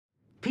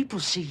people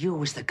see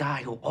you as the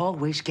guy who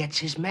always gets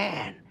his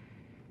man.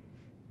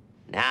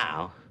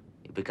 Now,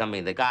 you're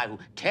becoming the guy who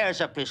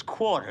tears up his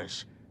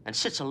quarters and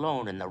sits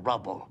alone in the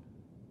rubble.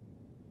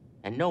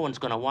 And no one's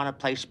gonna want to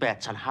place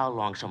bets on how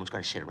long someone's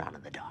gonna sit around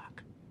in the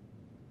dark.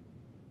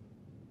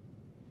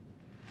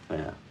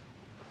 Well,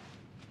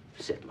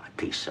 said my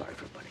piece, sorry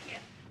for butting in.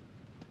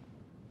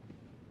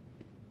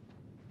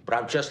 But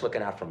I'm just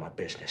looking out for my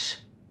business.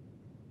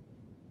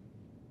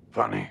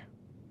 Funny.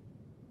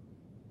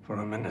 For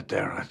a minute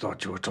there, I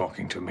thought you were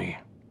talking to me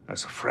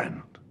as a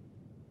friend.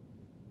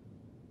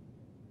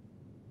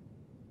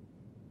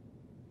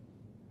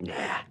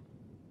 Yeah.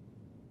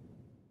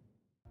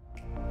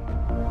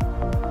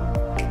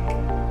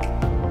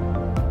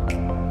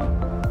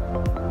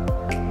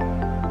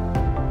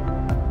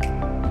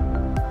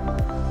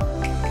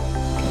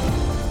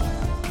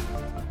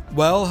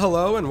 Well,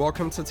 hello and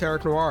welcome to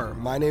Tarek Noir.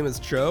 My name is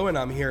Joe and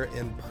I'm here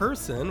in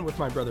person with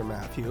my brother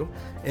Matthew,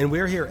 and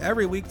we're here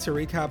every week to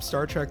recap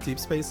Star Trek Deep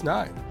Space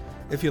Nine.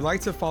 If you'd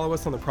like to follow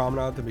us on the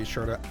promenade, then be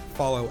sure to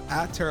follow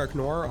 @Tarek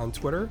Noir on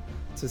Twitter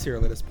to see our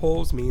latest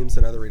polls, memes,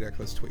 and other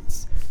ridiculous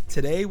tweets.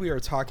 Today we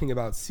are talking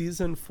about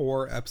Season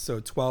 4,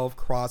 Episode 12,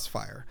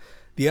 Crossfire.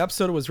 The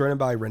episode was written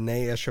by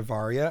Renee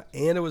Echevarria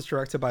and it was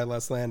directed by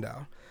Les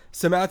Landau.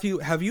 So Matthew,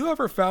 have you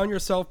ever found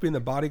yourself being the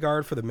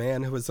bodyguard for the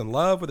man who is in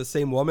love with the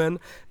same woman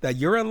that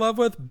you're in love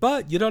with,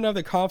 but you don't have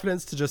the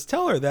confidence to just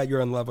tell her that you're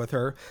in love with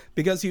her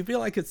because you feel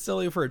like it's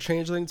silly for a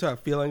changeling to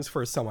have feelings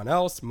for someone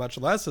else, much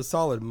less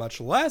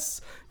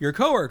your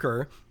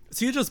coworker?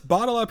 So you just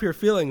bottle up your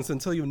feelings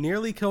until you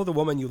nearly kill the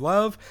woman you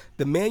love,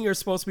 the man you're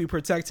supposed to be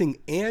protecting,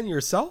 and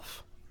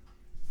yourself?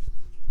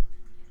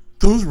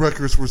 Those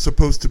records were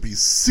supposed to be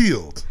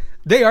sealed.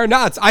 They are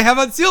not. I have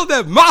unsealed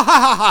them. Ma ha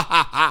ha ha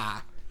ha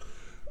ha.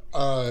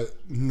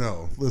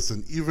 No.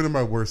 Listen, even in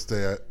my worst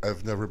day,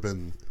 I've never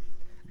been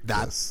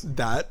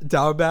that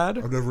down bad.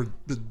 I've never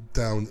been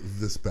down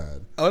this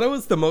bad. Odo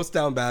is the most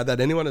down bad that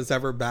anyone has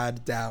ever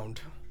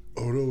downed.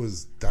 Odo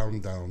is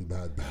down,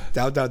 bad.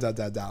 Down.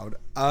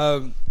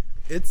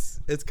 It's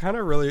kind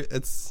of really,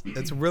 it's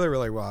really,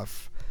 really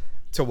rough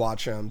to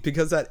watch him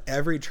because at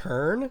every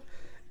turn,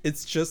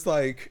 it's just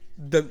like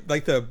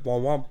the wah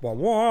wah wah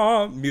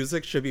wah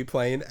music should be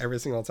playing every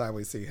single time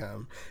we see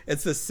him.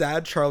 It's the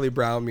sad Charlie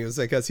Brown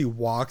music as he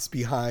walks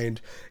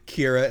behind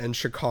Kira and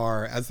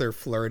Shakar as they're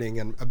flirting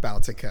and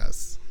about to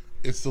kiss.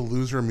 It's the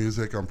loser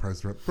music on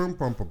Price Right. Boom,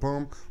 boom,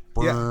 boom,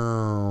 boom.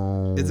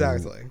 Yeah,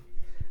 exactly.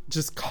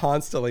 Just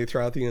constantly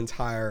throughout the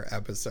entire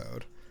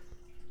episode.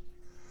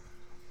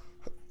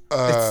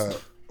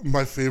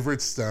 My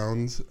favorite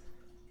sound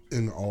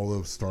in all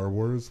of Star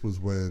Wars was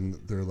when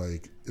they're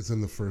like, it's in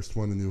the first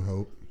one, A New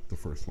Hope. The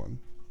first one.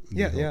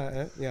 Yeah.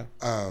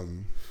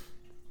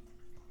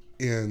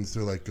 And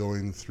they're like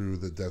going through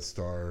the Death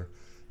Star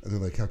and they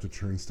like have to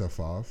turn stuff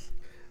off.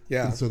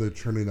 Yeah. And so they're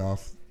turning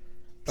off.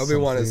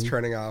 Obi-Wan is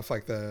turning off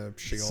like the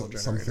shield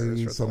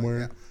something somewhere.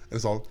 Yeah. And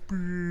it's all.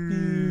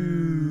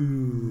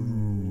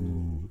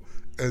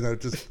 And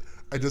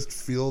I just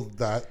feel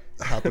that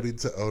happening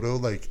to Odo.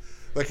 Like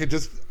I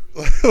just.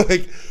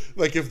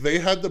 like if they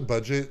had the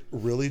budget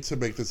really to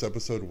make this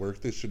episode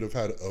work, they should have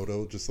had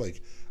Odo just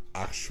like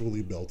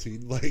actually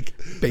melting. Like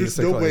there's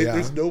no way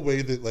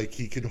that like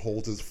he can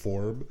hold his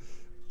form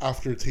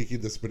after taking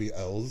this many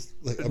L's.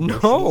 Like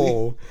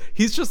no,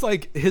 he's just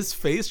like his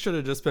face should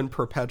have just been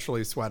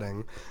perpetually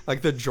sweating,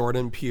 like the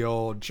Jordan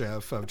Peele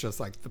gif of just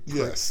like the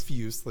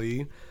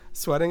profusely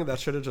sweating. That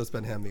should have just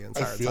been him the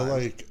entire time. I feel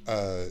like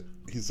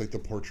he's like the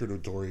portrait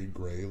of Dorian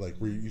Gray, like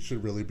where you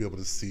should really be able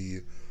to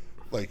see,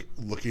 like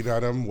looking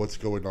at him, what's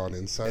going on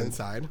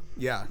inside.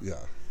 Yeah.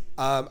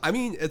 I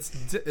mean,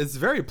 it's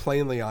very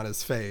plainly on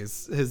his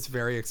face, his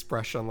very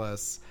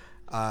expressionless,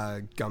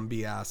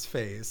 Gumby ass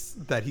face,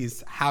 that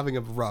he's having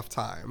a rough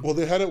time. Well,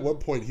 they had at one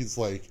point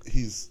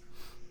he's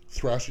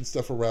thrashing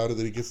stuff around, and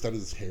then he gets down,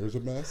 his hair's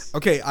a mess.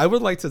 Okay, I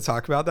would like to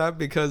talk about that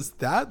because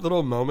that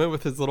little moment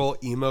with his little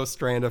emo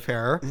strand of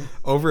hair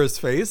over his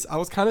face, I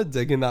was kind of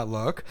digging that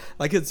look.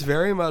 Like it's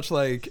very much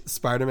like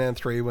Spider-Man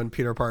 3 when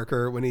Peter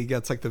Parker, when he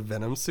gets like the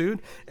Venom suit,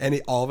 and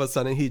all of a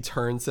sudden he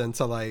turns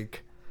into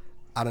like,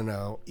 I don't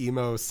know,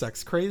 emo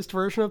sex crazed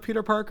version of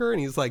Peter Parker, and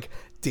he's like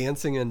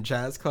dancing in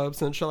jazz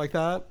clubs and shit like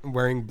that,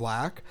 wearing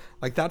black.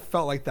 Like that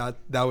felt like that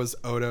was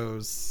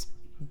Odo's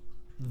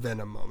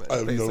Venom moment. I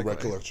have basically. no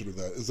recollection of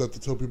that. Is that the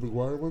Tobey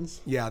Maguire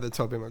ones? Yeah, the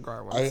Tobey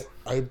Maguire ones.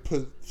 I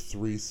put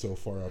 3 so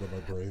far out of my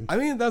brain. I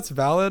mean, that's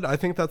valid. I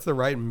think that's the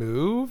right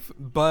move,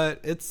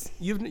 but it's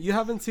you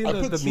haven't seen the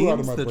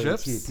memes, the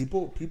gifs.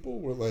 Too. People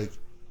were like,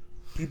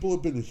 people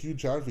have been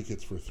huge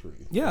advocates for 3.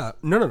 Yeah,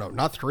 no,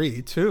 not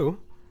 3, 2.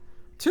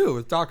 2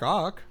 with Doc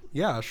Ock.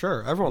 Yeah,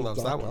 sure. Everyone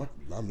loves that one.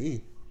 Not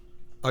me.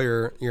 Oh,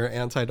 you're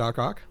anti Doc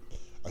Ock?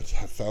 I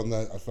found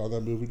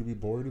that movie to be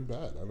boring and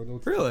bad. I don't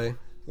know. Really?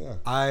 Yeah.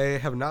 I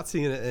have not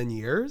seen it in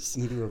years.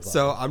 Neither have I.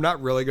 So I'm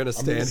not really going to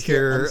stand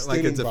here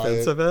like in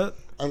defense of it.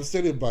 I'm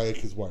standing by it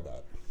because why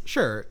not?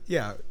 Sure.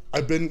 Yeah.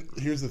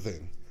 Here's the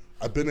thing.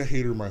 I've been a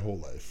hater my whole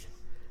life,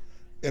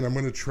 and I'm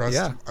going to trust.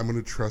 Yeah. I'm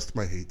going to trust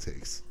my hate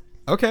takes.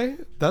 Okay,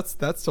 that's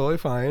totally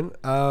fine.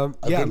 I've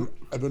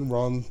been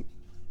wrong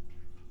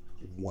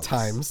once.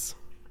 Times.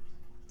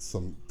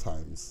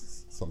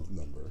 Sometimes, some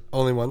number.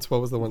 Only once?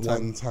 What was the one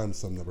time? One time,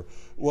 some number.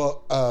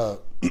 Well, I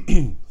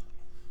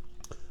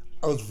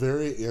was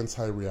very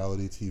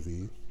anti-reality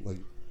TV, like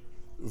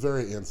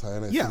very anti,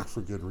 and I think for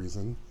good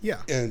reason.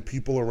 Yeah. And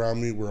people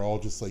around me were all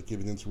just like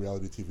getting into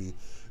reality TV.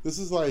 This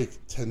is like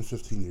 10,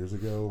 15 years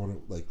ago. When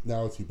like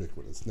now it's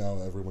ubiquitous. Now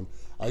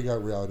I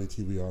got reality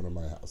TV on in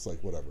my house,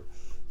 like whatever.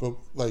 But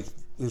like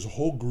there's a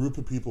whole group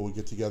of people who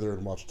get together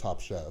and watch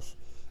Top Chef.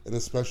 And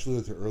especially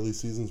like the early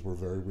seasons were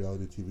very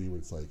reality TV where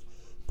it's like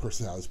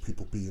personalities,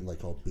 people being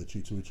like all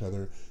bitchy to each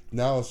other.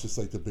 Now it's just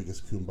like the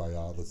biggest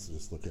kumbaya. Let's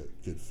just look at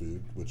good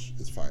food, which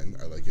is fine.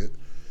 I like it.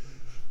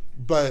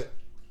 But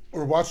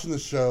we're watching the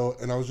show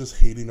and I was just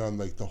hating on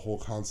like the whole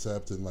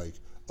concept and like,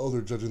 oh,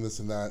 they're judging this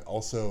and that.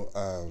 Also,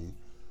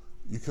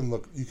 you can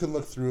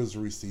look through his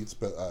receipts,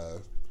 but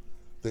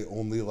they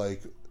only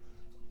like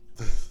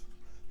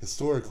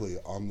historically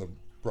on the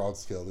broad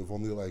scale, they've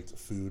only liked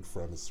food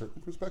from a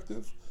certain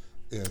perspective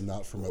and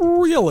not from other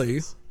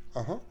Really?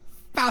 Uh-huh.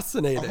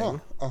 Fascinating.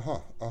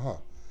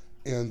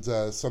 And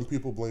some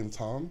people blame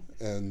Tom,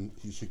 and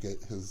he should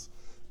get his,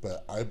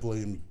 but I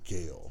blame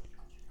Gail.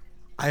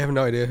 I have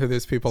no idea who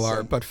these people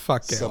are, but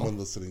fuck Gail. Someone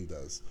listening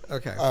does.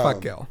 Okay, fuck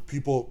Gail.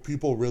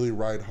 People really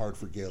ride hard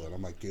for Gail, and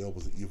I'm like, Gail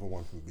was the evil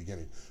one from the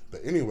beginning.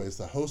 But anyways,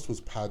 the host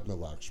was Padma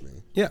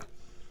Lakshmi. Yeah.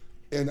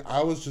 And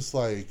I was just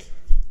like,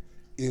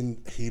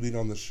 in hating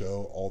on the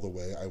show all the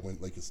way, I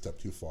went like a step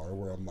too far,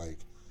 where I'm like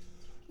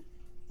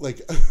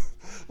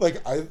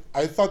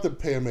I thought that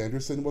Pam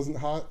Anderson wasn't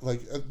hot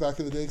like back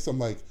in the day, because I'm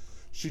like,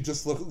 she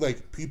just looked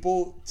like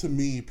people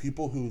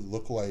who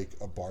look like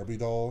a Barbie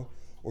doll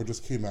or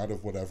just came out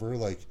of whatever,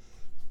 like,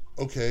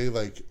 okay,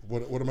 like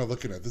what am I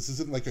looking at? This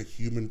isn't like a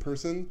human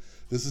person.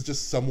 This is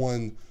just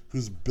someone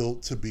who's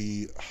built to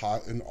be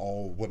hot in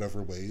all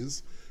whatever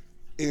ways.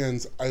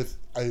 And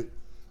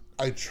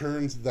I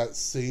turned that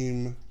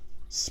same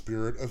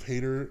spirit of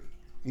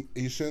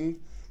hater-ation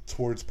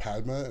towards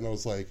Padma, and I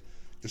was like,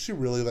 is she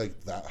really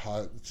like that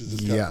hot? She's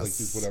just got like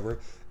these whatever.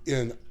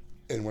 And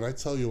when I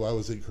tell you I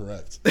was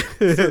incorrect,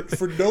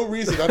 for no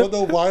reason, I don't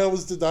know why I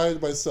was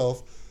denying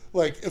myself.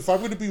 Like, if I'm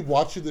going to be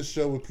watching this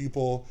show with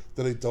people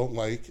that I don't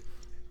like,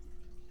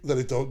 that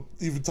I don't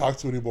even talk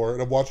to anymore,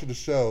 and I'm watching a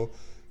show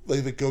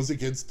like that goes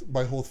against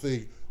my whole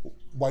thing,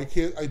 why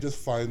can't I just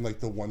find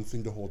like the one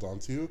thing to hold on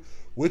to,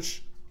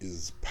 which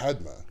is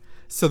Padma?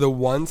 So the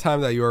one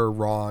time that you were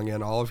wrong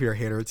in all of your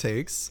hater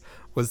takes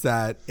was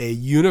that a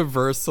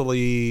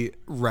universally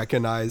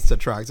recognized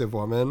attractive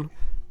woman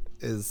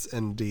is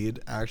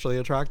indeed actually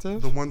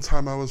attractive? The one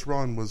time I was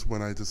wrong was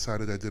when I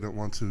decided I didn't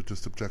want to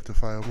just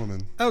objectify a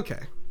woman. Okay,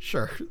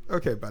 sure.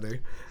 Okay, buddy.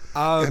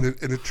 And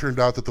it turned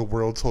out that the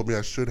world told me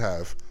I should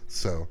have,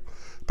 so...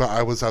 But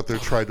I was out there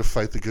trying to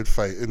fight the good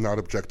fight and not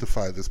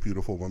objectify this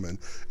beautiful woman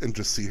and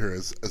just see her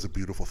as a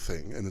beautiful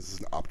thing and as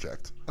an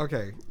object.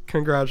 Okay,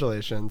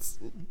 congratulations.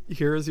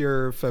 Here's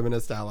your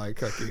feminist ally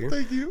cookie.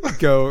 Thank you.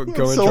 Go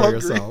enjoy so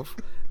yourself.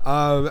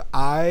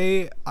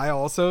 I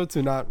also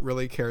do not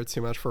really care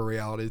too much for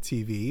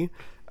reality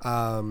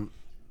TV.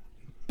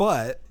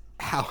 But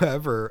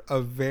however, a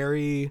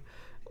very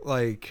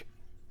like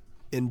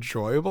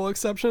enjoyable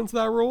exception to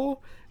that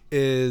rule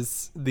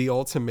is The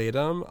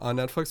Ultimatum on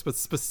Netflix, but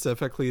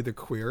specifically the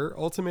Queer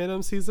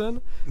Ultimatum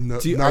season. No,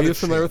 are you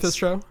familiar with this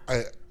show?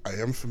 I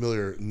am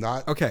familiar.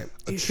 Not okay.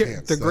 A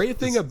chance. The great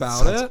thing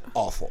about it,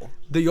 awful.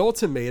 The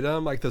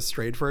Ultimatum, like the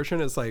straight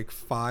version, is like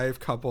 5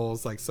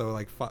 couples, like so,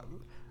 like 5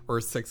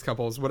 or 6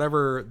 couples,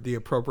 whatever the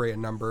appropriate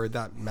number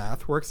that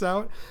math works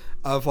out,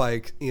 of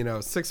like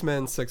 6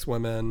 men, 6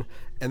 women,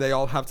 and they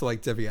all have to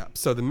like divvy up.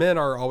 So the men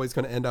are always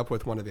going to end up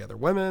with one of the other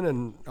women,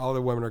 and all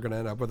the women are going to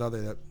end up with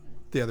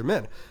the other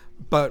men.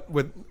 But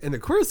in the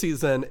Queer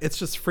season, it's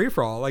just free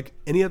for all. Like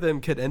any of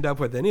them could end up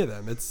with any of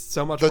them. It's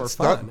so much more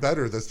fun. That's not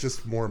better. That's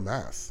just more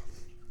math.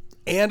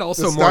 And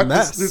also more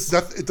mess.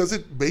 It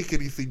doesn't make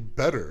anything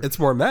better. It's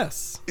more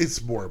mess.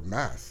 It's more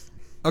math.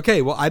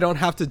 Okay, well, I don't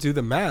have to do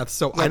the math,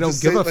 so I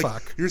don't give a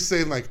fuck. You're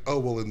saying like, oh,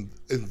 well, in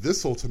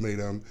this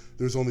ultimatum,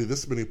 there's only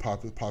this many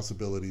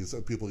possibilities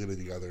of people getting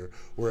together.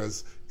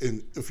 Whereas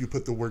if you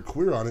put the word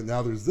queer on it,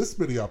 now there's this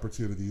many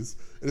opportunities.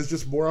 And it's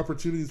just more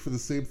opportunities for the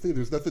same thing.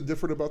 There's nothing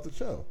different about the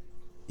show.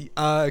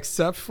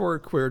 Except for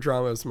queer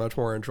drama is much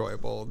more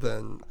enjoyable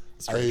than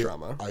straight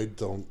drama. I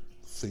don't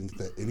think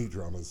that any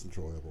drama is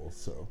enjoyable.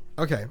 So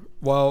okay,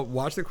 well,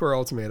 watch the Queer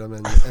Ultimatum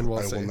and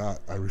we'll see. I will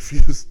not. I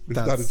refuse.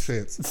 There's not a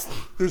chance.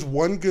 There's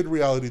one good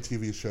reality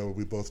TV show.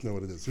 We both know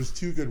what it is. There's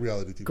 2 good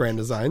reality TV Grand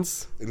shows.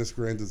 Designs. And it's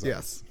Grand Designs.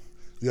 Yes.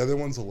 The other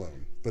one's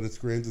Alone, but it's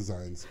Grand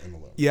Designs and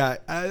Alone. Yeah,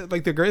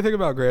 like the great thing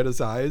about Grand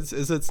Designs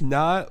is it's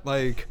not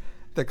like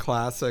the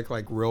classic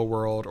like Real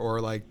World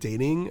or like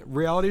dating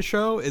reality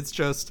show. It's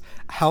just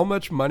how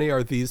much money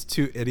are these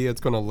 2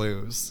 idiots going to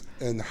lose?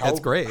 And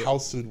that's great. How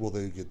soon will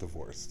they get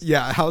divorced?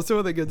 Yeah, how soon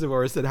will they get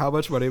divorced, and how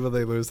much money will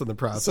they lose in the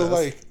process? So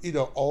like,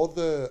 all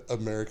the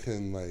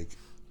American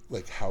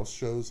like house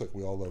shows, like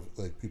we all love,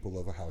 like people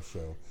love a house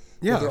show.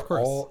 Yeah, of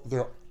course.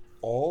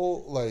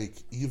 all like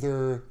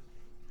either.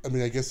 I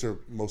mean, I guess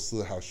most of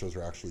the house shows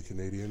are actually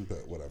Canadian,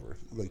 but whatever.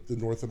 Like the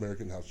North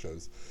American house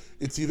shows,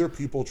 it's either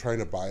people trying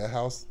to buy a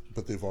house,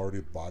 but they've already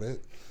bought it,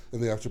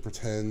 and they have to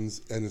pretend,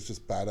 and it's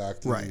just bad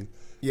acting. Right.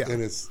 Yeah.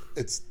 And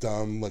it's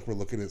dumb, like we're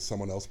looking at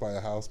someone else buy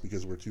a house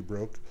because we're too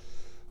broke.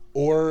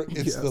 Or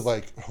it's the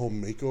like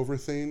home makeover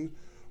thing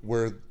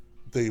where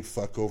they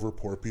fuck over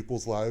poor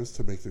people's lives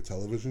to make their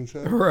television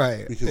show.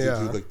 Right. Because they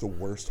do like the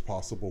worst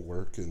possible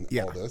work and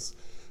all this.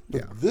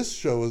 But this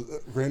show,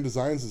 Grand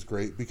Designs, is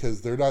great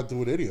because they're not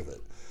doing any of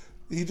it.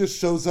 He just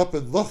shows up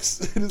and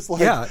looks, and it's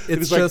like,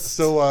 it's just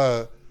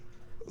like,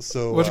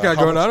 so what you got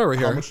going on over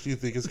here? How much do you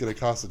think it's going to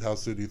cost, and how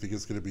soon do you think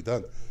it's going to be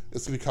done?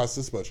 It's going to cost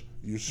this much.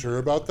 You sure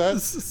about that?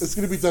 It's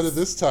going to be done at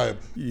this time.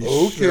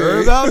 You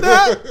sure about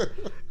that?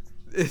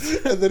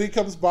 And then he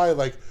comes by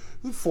like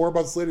 4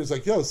 months later. He's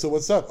like, "Yo, so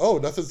what's up? Oh,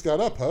 nothing's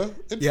gone up, huh?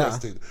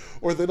 Interesting." Yeah.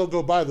 Or then they'll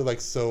go by. They're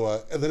like,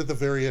 "So," and then at the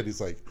very end,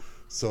 he's like,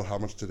 "So how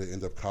much did it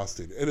end up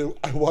costing?" And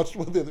I watched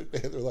one the other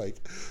day. And they're like,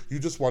 "You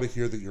just want to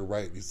hear that you're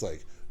right." And he's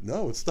like,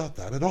 "No, it's not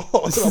that at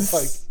all." And I'm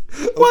like,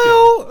 okay,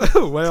 well,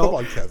 come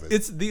on, Kevin.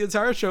 It's the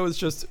entire show is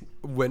just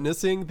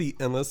witnessing the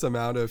endless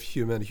amount of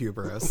human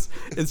hubris.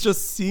 It's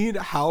just seeing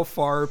how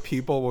far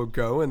people will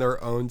go in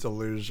their own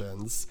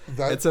delusions.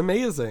 It's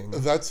amazing.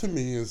 That to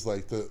me is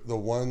like the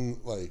one,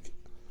 like,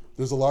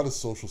 there's a lot of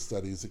social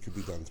studies that could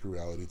be done through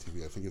reality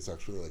TV. I think it's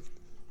actually like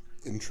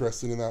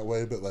interesting in that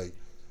way, but like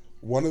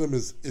one of them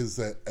is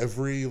that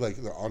every,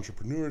 like, the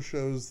entrepreneur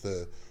shows,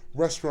 the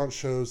restaurant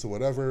shows, or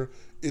whatever,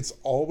 it's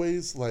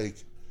always like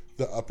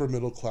the upper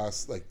middle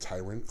class, like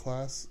tyrant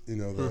class, you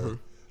know,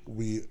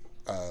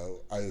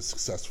 I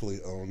successfully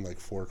own like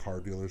 4 car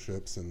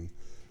dealerships, and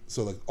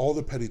so like all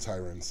the petty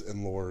tyrants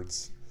and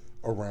lords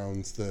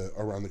around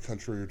the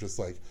country are just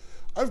like,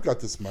 I've got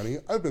this money,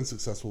 I've been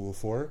successful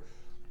before,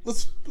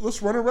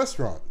 let's run a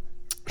restaurant.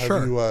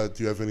 Sure.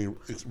 Do you have any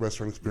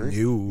restaurant experience?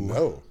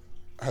 No.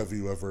 Have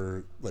you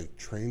ever like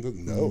trained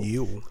them? No.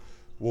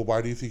 Well,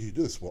 why do you think you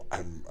do this? Well,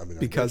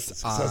 because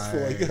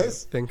successful, I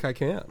guess. Think I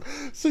can.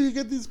 So you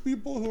get these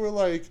people who are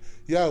like,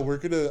 yeah,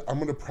 I'm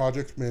gonna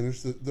project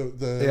manage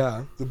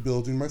the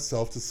building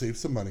myself to save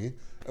some money.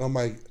 And I'm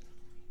like,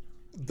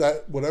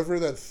 that whatever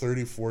that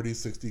 30, 40,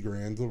 60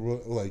 grand,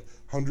 like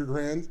 100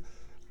 grand,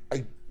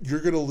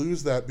 you're gonna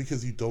lose that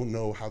because you don't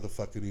know how the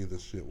fuck any of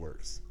this shit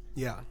works.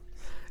 Yeah.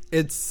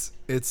 It's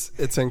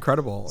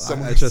incredible.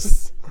 Someone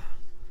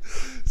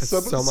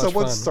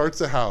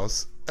starts a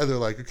house and they're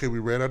like, okay, we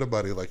ran out of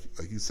money, like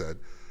you said,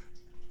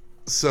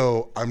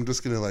 so I'm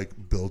just gonna like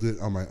build it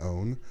on my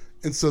own.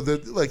 And so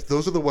that, like,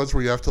 those are the ones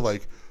where you have to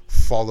like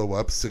follow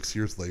up 6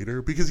 years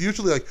later, because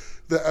usually like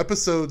the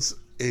episodes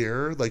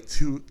air like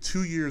two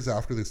years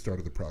after they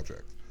started the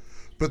project,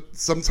 but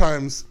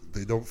sometimes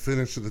they don't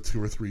finish in the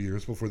 2 or 3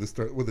 years before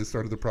when they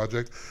started the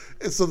project.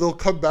 And so they'll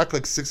come back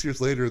like 6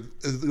 years later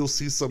and you'll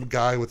see some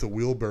guy with a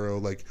wheelbarrow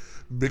like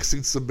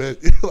mixing cement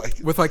like,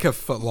 with like a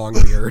foot long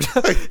beard.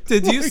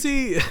 Did you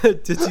see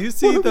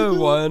the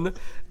one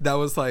that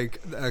was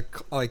like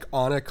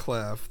on a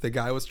cliff? The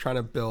guy was trying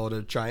to build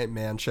a giant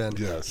mansion.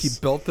 Yes. He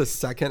built the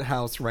second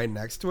house right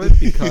next to it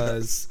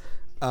because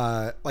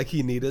like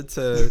he needed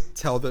to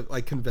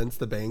convince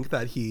the bank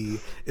that he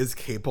is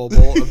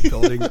capable of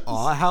building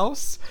a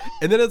house.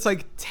 And then it's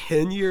like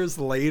 10 years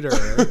later,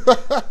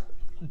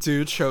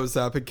 dude shows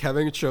up and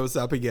Kevin shows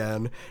up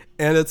again,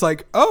 and it's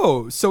like,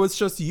 oh, so it's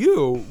just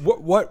you.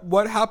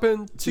 What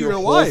happened to your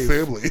wife?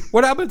 Family.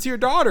 What happened to your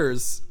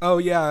daughters? Oh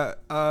yeah,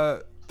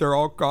 they're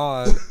all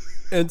gone.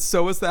 And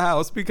so is the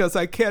house because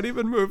I can't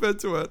even move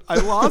into it. I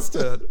lost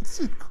it.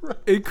 It's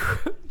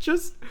incredible.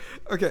 Just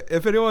okay.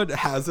 If anyone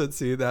hasn't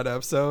seen that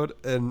episode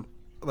and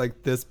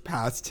like this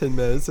past 10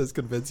 minutes has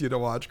convinced you to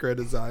watch Grand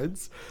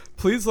Designs,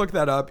 please look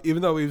that up.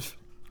 Even though we've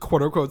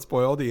quote unquote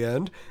spoiled the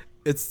end,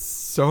 it's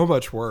so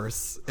much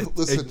worse. It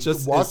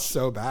just is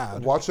so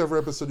bad. Watch every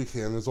episode you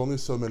can. There's only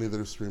so many that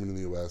are streaming in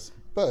the US,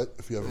 but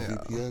if you have a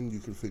VPN, you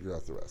can figure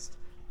out the rest.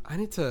 I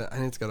need to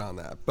get on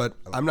that, but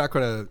I'm not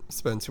going to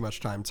spend too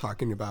much time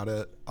talking about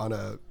it on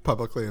a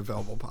publicly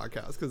available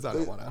podcast because I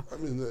don't want to. I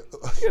mean,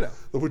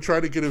 we're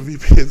trying to get a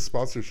VPN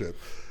sponsorship.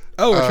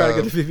 Oh, we're trying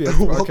to get a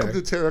VPN. Welcome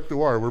to Terrac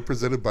Noir. We're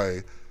presented by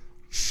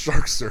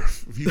Shark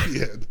Surf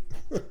VPN.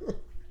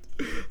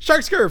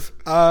 Shark Scurf.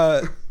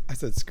 I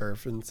said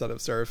scurf instead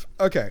of surf.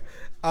 Okay.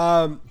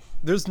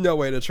 There's no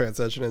way to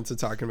transition into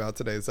talking about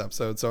today's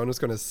episode, so I'm just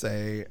going to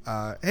say,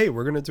 hey,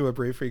 we're going to do a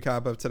brief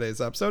recap of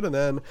today's episode and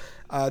then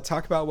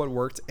talk about what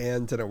worked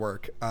and didn't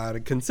work.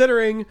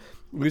 Considering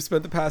we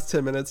spent the past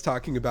 10 minutes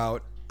talking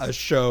about a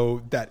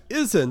show that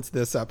isn't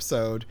this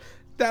episode,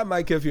 that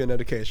might give you an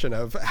indication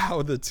of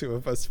how the two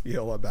of us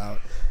feel about,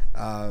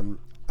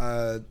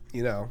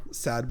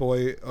 Sad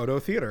Boy Odo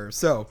Theater.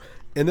 So,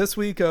 in this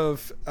week's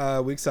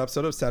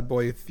episode of Sad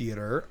Boy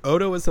Theater,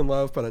 Odo is in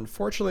love, but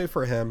unfortunately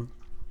for him,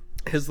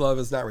 his love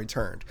is not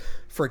returned.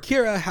 For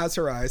Kira has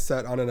her eyes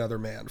set on another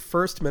man,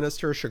 First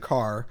Minister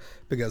Shakar,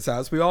 because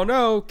as we all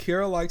know,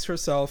 Kira likes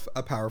herself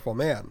a powerful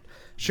man.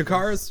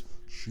 Shakar is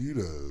She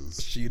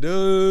does. She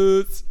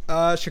does.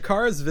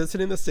 Shakar is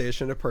visiting the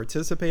station to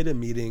participate in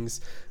meetings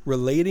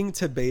relating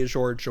to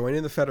Bajor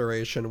joining the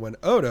Federation when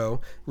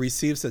Odo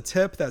receives a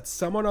tip that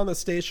someone on the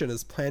station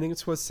is planning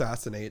to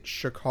assassinate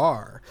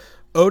Shakar.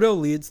 Odo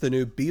leads the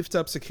new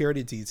beefed-up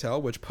security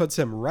detail, which puts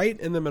him right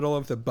in the middle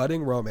of the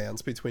budding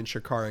romance between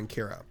Shakar and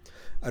Kira.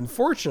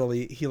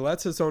 Unfortunately, he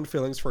lets his own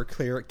feelings for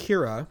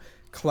Kira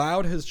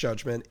cloud his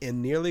judgment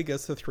and nearly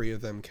gets the three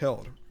of them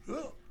killed.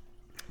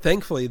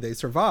 Thankfully, they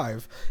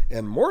survive,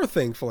 and more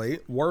thankfully,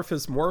 Worf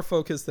is more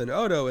focused than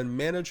Odo and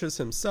manages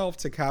himself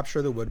to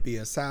capture the would-be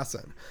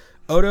assassin.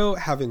 Odo,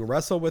 having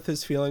wrestled with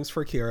his feelings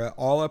for Kira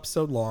all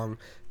episode long,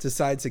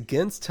 decides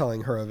against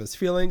telling her of his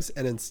feelings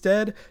and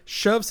instead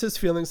shoves his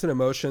feelings and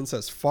emotions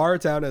as far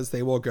down as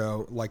they will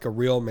go, like a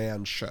real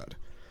man should.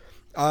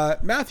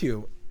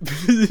 Matthew.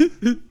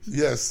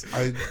 Yes,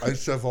 I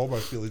shove all my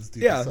feelings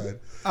deep inside.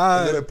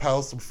 And then I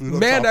pile some food on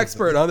man top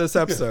expert of it. on this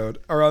episode,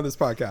 or on this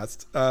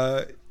podcast.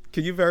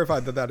 Can you verify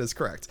that that is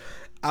correct?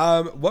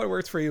 What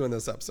works for you in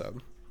this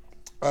episode?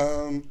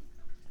 I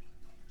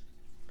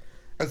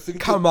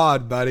think. Come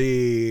on,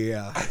 buddy.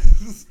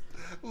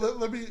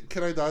 Let me.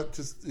 Can I not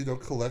just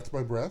collect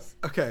my breath?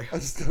 Okay. I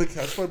just gotta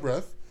catch my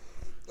breath.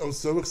 I was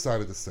so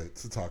excited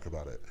to talk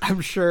about it.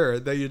 I'm sure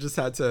that you just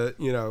had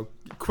to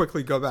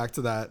quickly go back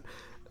to that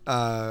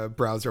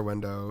browser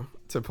window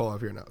to pull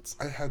up your notes.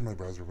 I had my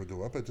browser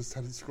window up. I just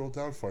had to scroll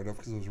down far enough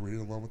because I was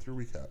reading along with your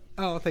recap.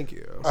 Oh, thank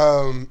you.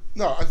 No,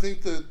 I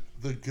think that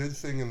the good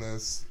thing in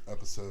this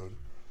episode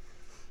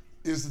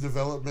is the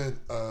development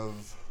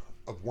of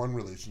one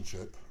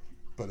relationship,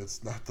 but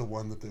it's not the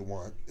one that they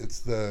want. It's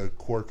the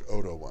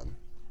Quark-Odo one.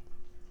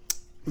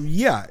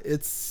 Yeah,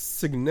 it's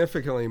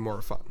significantly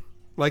more fun.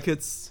 Like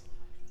it's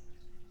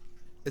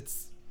a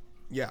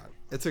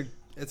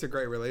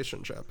great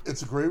relationship.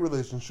 It's a great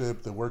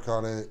relationship. They work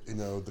on it.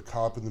 The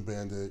cop and the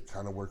bandit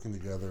kind of working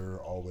together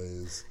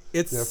always. They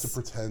have to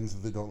pretend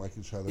that they don't like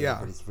each other,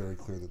 but it's very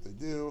clear that they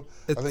do.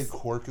 I think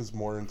Quark is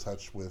more in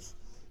touch with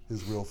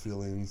his real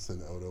feelings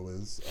than Odo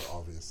is,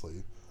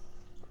 obviously.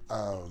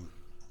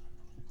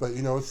 But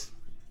it's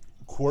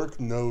Quark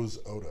knows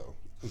Odo,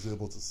 is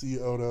able to see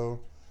Odo,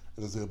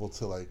 and is able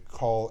to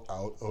call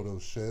out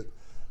Odo's shit.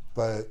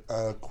 But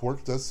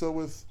Quark does so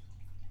with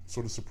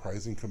sort of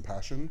surprising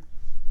compassion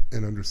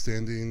and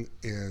understanding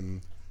and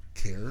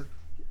care.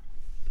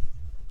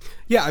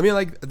 Yeah, I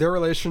mean, their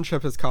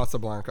relationship is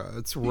Casablanca.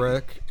 It's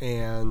Rick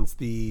and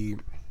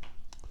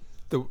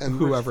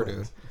whoever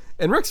dude.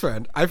 And Rick's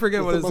friend. I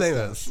forget what his name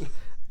is.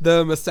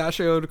 The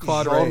mustachioed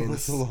Claude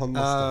Rains.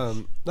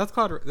 That's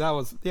Claude.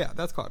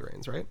 That's Claude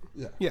Rains, right?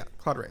 Yeah. Yeah,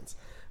 Claude Rains.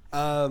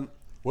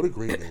 What a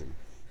great name,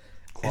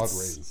 Claude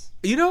Rains.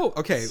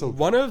 Okay. So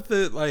one of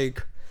the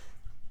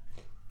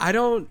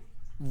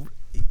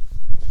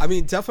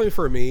definitely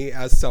for me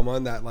as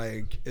someone that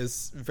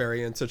is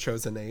very into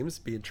chosen names,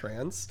 being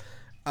trans,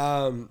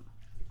 I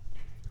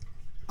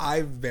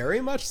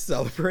very much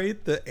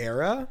celebrate the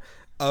era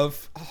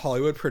of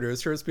Hollywood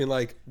producers being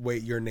like,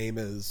 wait, your name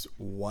is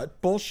what?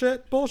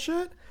 Bullshit?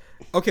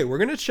 Okay, we're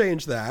going to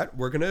change that.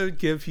 We're going to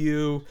give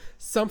you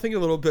something a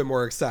little bit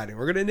more exciting.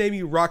 We're going to name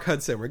you Rock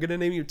Hudson. We're going to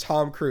name you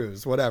Tom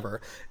Cruise,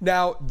 whatever.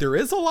 Now, there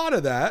is a lot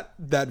of that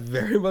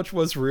very much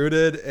was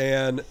rooted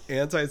in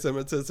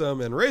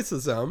anti-Semitism and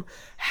racism.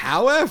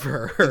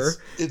 However...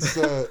 It's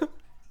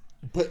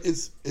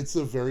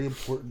a very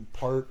important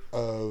part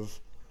of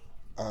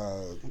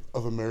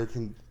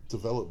American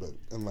development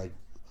and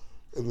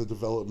in the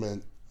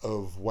development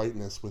of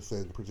whiteness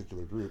within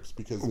particular groups,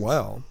 because we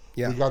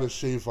got to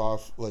shave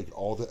off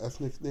all the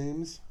ethnic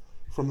names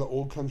from the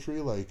old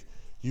country.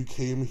 You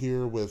came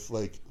here with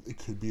it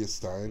could be a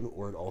Stein,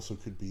 or it also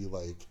could be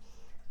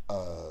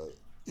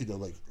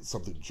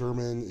something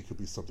German. It could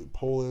be something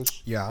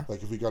Polish. Yeah.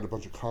 If we got a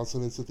bunch of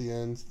consonants at the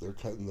end, they're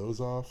cutting those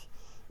off.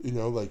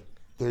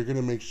 They're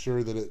gonna make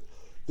sure that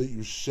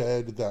you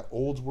shed that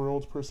old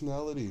world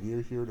personality, and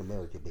you're here in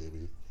America,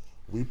 baby.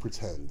 We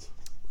pretend.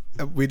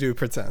 We do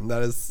pretend.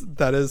 That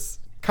is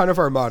kind of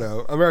our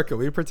motto. America,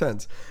 we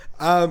pretend.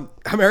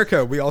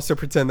 America, we also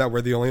pretend that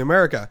we're the only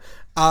America.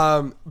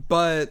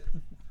 But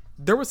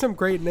there were some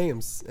great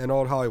names in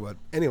old Hollywood.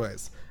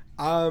 Anyways,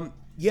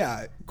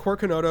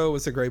 Quark and Odo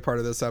was a great part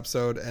of this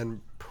episode, and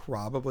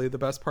probably the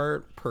best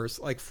part,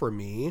 for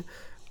me.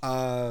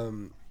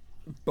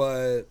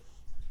 But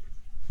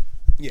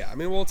yeah, I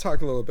mean, we'll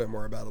talk a little bit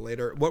more about it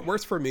later. What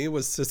works for me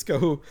was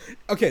Sisko.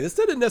 Okay, this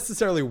didn't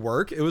necessarily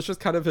work. It was just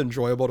kind of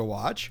enjoyable to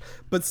watch.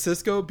 But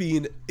Sisko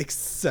being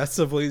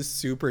excessively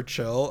super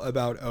chill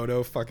about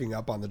Odo fucking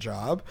up on the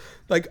job.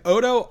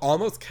 Odo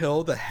almost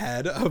killed the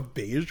head of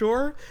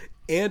Bajor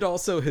and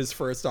also his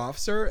first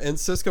officer. And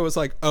Sisko was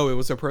like, oh, it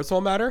was a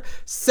personal matter?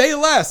 Say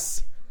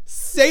less!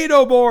 Say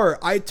no more!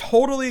 I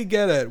totally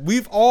get it.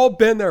 We've all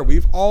been there.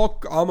 We've all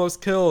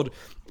almost killed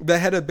the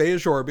head of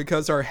Bajor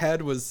because our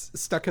head was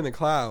stuck in the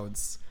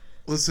clouds.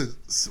 Listen,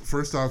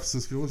 first off,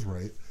 Sisko was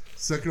right.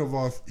 Second of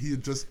all, he's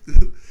just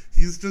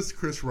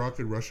Chris Rock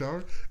in Rush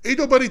Hour. Ain't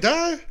nobody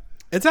die.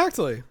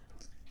 Exactly.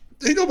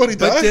 Ain't nobody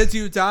die. But did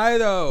you die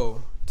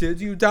though? did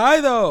you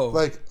die though?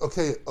 Like,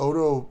 okay,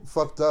 Odo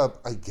fucked up,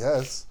 I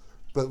guess,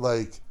 but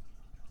like,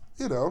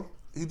 you know,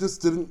 he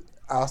just didn't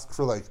ask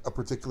for like a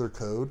particular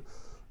code.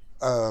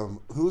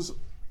 Who's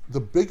the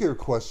bigger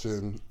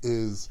question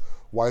is,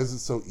 why is it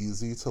so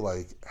easy to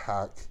like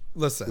hack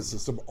the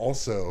system?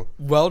 Also,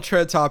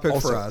 well-tread topic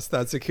for us.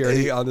 That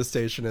security on the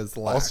station is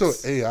lax.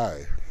 Also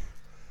AI.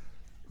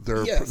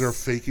 They're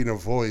faking a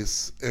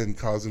voice and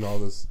causing all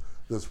this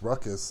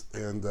ruckus,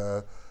 and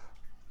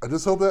I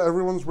just hope that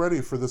everyone's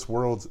ready for this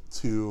world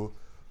to,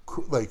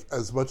 like,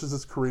 as much as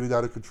it's created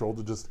out of control,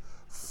 to just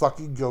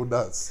fucking go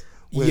nuts.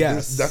 When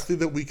there's nothing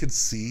that we could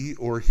see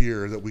or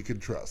hear that we can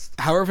trust.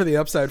 However, the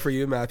upside for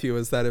you, Matthew,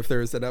 is that if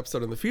there's an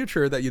episode in the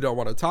future that you don't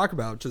want to talk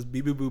about, just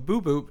beep boop boop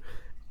boop boop,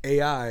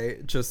 AI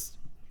just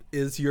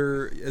is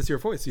your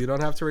voice. You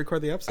don't have to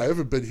record the episode. I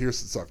haven't been here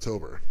since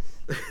October.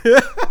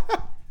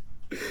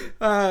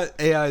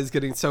 AI is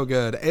getting so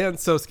good and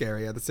so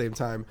scary at the same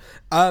time.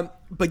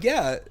 But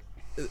yeah,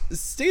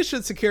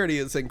 station security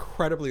is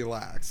incredibly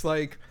lax.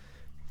 Like,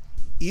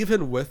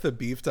 even with the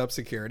beefed up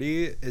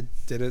security, it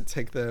didn't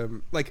take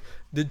them, like,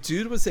 the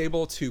dude was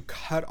able to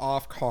cut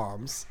off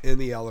comms in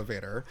the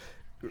elevator,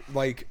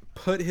 like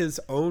put his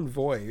own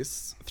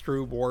voice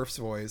through Worf's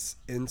voice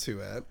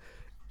into it,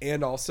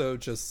 and also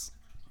just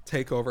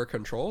take over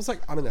controls.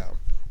 Like, I don't know.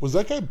 Was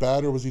that guy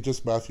bad, or was he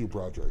just Matthew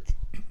Broderick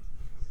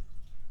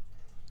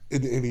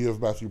in any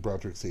of Matthew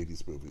Broderick's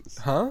 80s movies?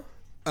 Huh?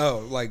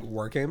 Oh, like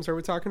War Games are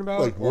we talking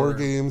about? Like War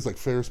Games, like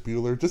Ferris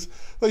Bueller. Just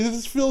like, it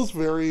just feels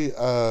very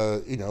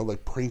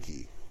like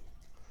pranky.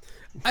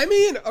 I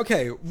mean,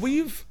 okay,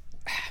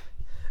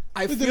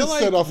 I they feel didn't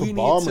like set off we a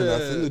bomb need or to...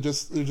 nothing.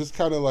 They just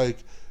kind of like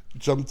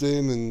jumped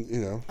in and, you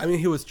know. I mean,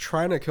 he was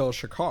trying to kill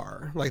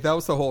Shakar. Like, that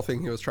was the whole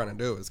thing he was trying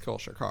to do, is kill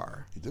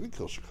Shakar. He didn't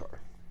kill Shakar.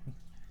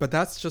 But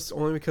that's just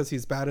only because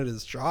he's bad at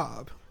his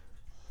job.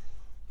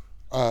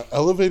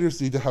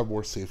 Elevators need to have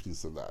more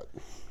safeties than that.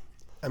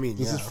 I mean,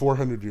 this is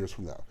 400 years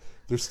from now.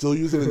 They're still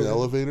using an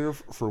elevator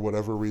for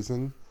whatever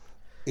reason.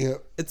 And,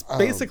 it's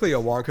basically a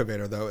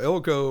Wonkavator, though. It'll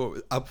go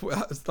up,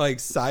 like,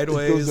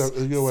 sideways,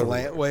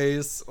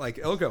 slantways. Like,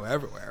 it'll go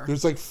everywhere.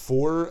 There's like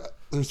four.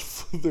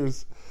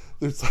 There's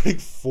like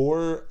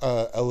four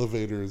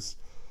elevators,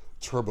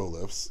 turbo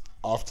lifts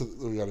off to.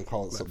 We got to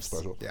call it something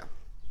special. Yeah.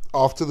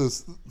 Off to the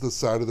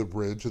side of the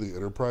bridge of the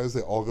Enterprise.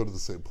 They all go to the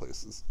same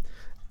places.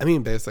 I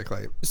mean,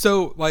 basically.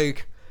 So,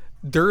 like,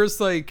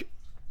 there's like,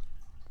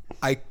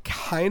 I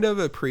kind of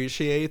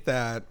appreciate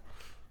that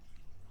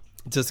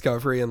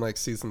Discovery in like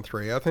season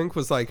 3, I think,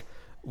 was like,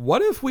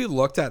 what if we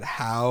looked at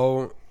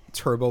how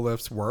turbo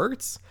lifts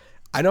worked?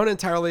 I don't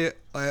entirely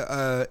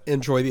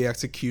enjoy the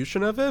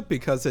execution of it,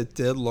 because it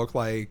did look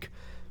like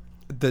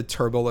the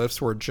turbo lifts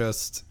were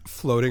just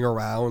floating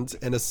around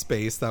in a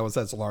space that was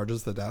as large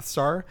as the Death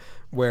Star,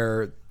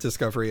 where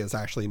Discovery is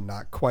actually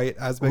not quite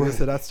as big as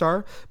the Death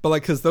Star. But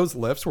like, because those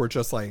lifts were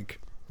just like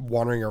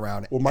wandering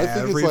around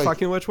every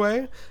fucking which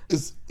way.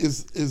 Is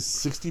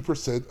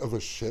 60% of a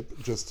ship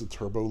just a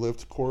turbo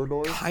lift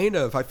corridor? Kind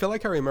of. I feel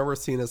like I remember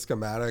seeing a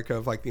schematic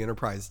of like the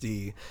Enterprise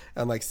D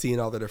and like seeing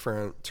all the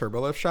different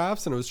turbo lift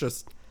shafts, and it was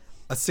just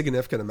a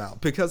significant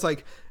amount, because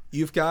like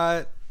you've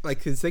got like,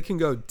 because they can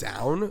go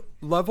down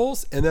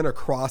levels and then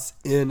across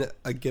in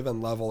a given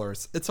level, or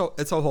it's a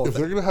whole thing. If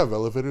they're gonna have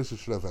elevators, they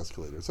should have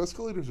escalators.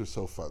 Escalators are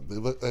so fun.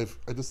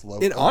 I just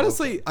love. And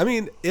honestly, I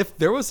mean, if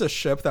there was a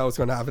ship that was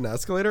going to have an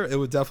escalator, it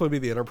would definitely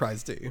be the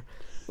Enterprise D.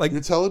 Like,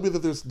 you're telling me that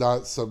there's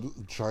not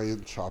some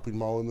giant shopping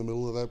mall in the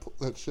middle of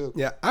that ship?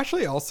 Yeah,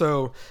 actually,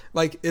 also,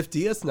 like, if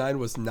DS9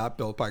 was not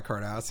built by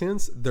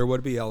Cardassians, there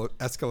would be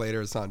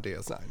escalators on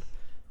DS9.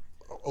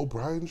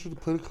 O'Brien should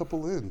have put a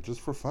couple in just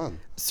for fun.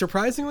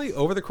 Surprisingly,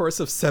 over the course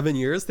of 7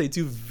 years, they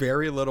do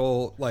very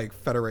little like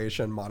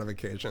Federation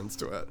modifications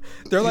to it.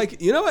 They're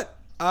like, you know what?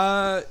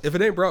 If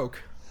it ain't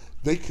broke,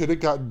 they could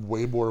have gotten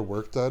way more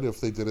work done if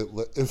they didn't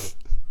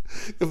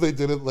if they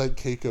didn't let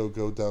Keiko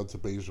go down to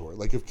Bajor.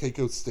 Like, if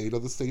Keiko stayed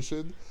on the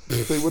station,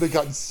 they would have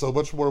gotten so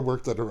much more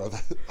work done around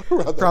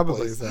that Probably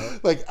place. So.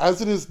 Like,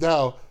 as it is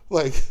now,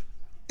 like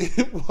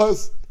it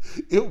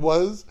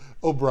was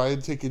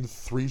O'Brien taking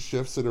 3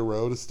 shifts in a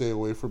row to stay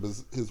away from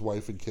his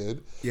wife and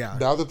kid. Yeah.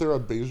 Now that they're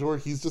on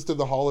Bajor, he's just in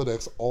the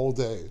holodecks all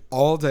day.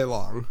 All day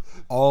long.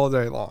 All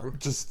day long.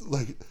 Just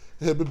like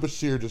him and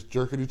Bashir just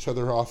jerking each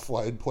other off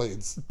flying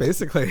planes.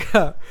 Basically,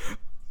 yeah.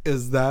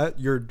 Is that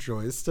your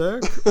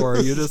joystick, or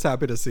are you just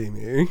happy to see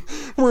me?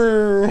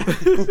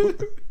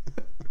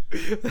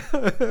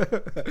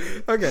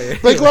 Okay.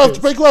 Make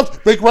left, make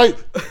left, make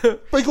right,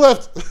 make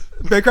left.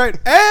 Make right,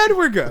 and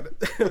we're good.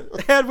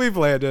 And we've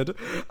landed.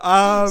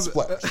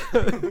 Splash.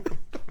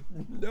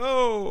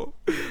 No,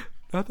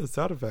 not the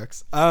sound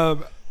effects.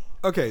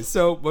 Okay,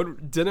 so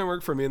what didn't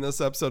work for me in this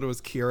episode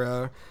was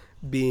Kira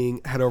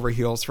being head over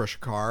heels for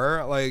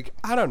Shakar. Like,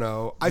 I don't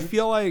know. I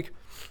feel like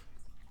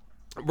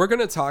we're going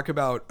to talk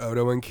about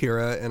Odo and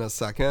Kira in a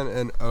second,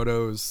 and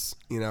Odo's,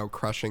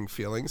 crushing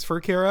feelings for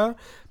Kira.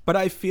 But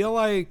I feel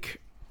like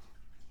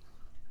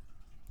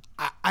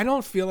I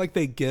don't feel like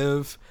they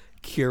give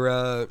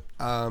Kira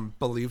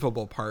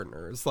believable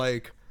partners.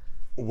 Like,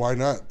 Why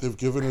not? They've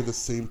given her the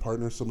same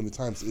partner so many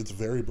times. It's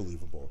very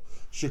believable.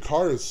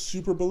 Shakar is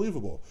super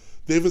believable.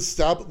 They've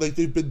established, like,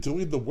 they've been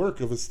doing the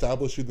work of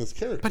establishing this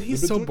character. But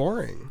he's so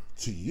boring.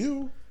 To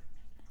you?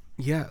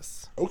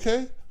 Yes.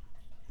 Okay.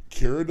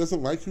 Kira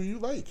doesn't like who you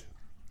like.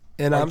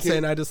 And I'm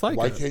saying I dislike it.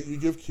 Why can't you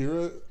give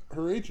Kira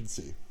her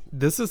agency?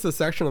 This is the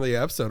section of the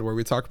episode where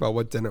we talk about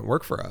what didn't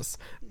work for us.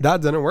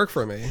 That didn't work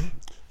for me.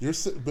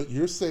 But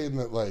you're saying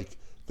that, like,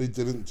 they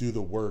didn't do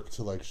the work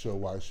to, like, show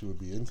why she would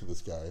be into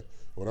this guy.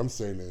 What I'm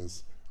saying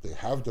is they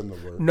have done the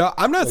work. No,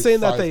 I'm not like saying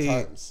that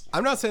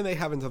I'm not saying they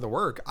haven't done the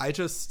work. I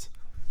just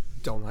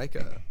don't like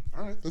it.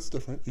 All right, that's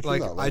different. You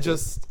Like, cannot like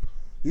it.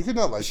 You could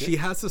not like it. She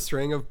has a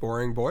string of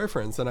boring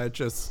boyfriends, and I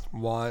just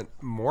want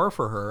more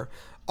for her.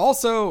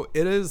 Also,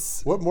 it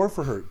is... What more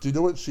for her? Do you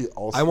know what she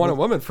also... I want a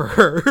woman for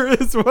her,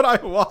 is what I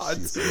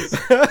want.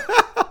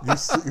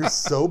 You're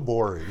so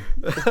boring.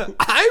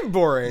 I'm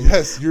boring.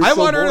 Yes, you're I so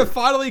want her boring. to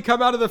finally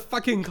come out of the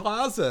fucking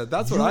closet.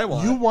 That's what I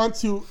want.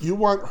 You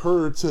want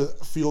her to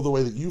feel the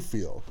way that you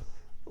feel.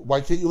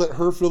 Why can't you let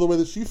her feel the way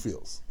that she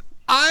feels?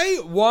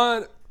 I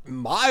want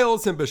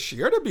Miles and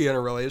Bashir to be in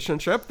a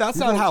relationship. That's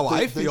not how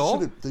I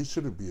feel. They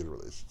shouldn't be in a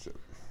relationship.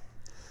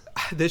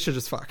 They should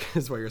just fuck,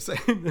 is what you're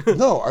saying.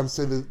 No, I'm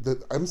saying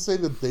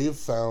that they've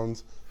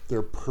found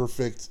their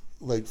perfect,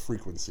 like,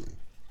 frequency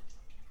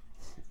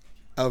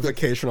of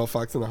occasional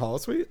fucks in the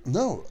holosuite.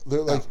 No,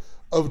 they're like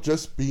of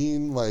just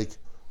being like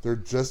they're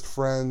just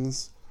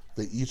friends.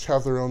 They each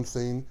have their own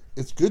thing.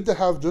 It's good to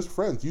have just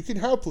friends. You can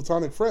have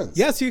platonic friends.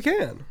 Yes, you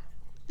can.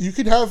 You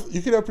could have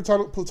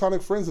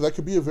platonic friends, and that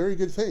could be a very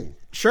good thing.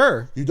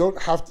 Sure. You don't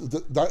have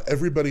to. Not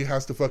everybody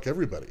has to fuck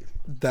everybody.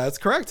 That's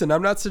correct, and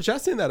I'm not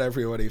suggesting that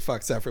everybody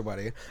fucks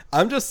everybody.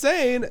 I'm just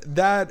saying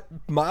that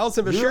Miles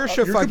and Bashir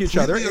should fuck each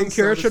other, and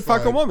Kira should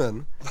fuck a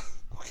woman.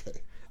 Okay.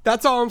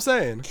 That's all I'm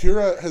saying.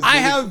 I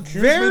have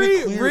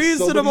very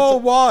reasonable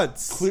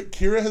wants.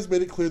 Kira has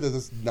made it clear that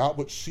that's not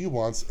what she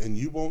wants, and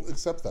you won't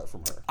accept that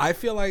from her. I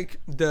feel like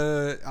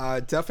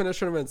the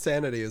definition of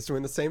insanity is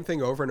doing the same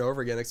thing over and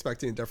over again,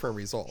 expecting different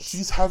results.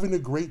 She's having a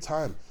great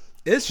time.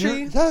 Is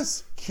she?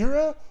 Yes.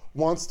 Kira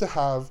wants to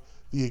have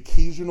the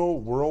occasional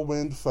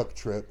whirlwind fuck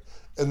trip,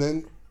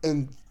 and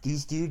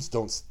these dudes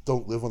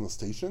don't live on the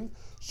station.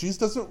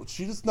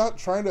 She's not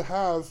trying to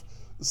have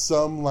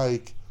some,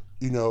 like,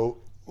 you know,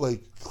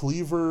 like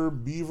cleaver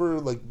beaver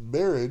like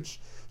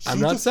marriage. I'm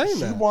not saying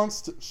that.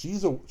 She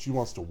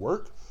wants to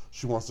work.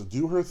 She wants to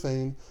do her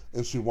thing,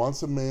 and she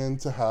wants a man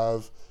to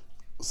have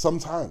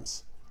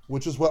sometimes,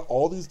 which is what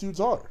all these dudes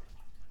are.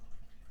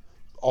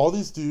 All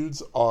these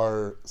dudes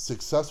are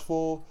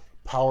successful,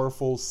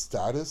 powerful,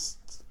 status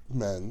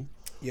men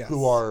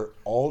who are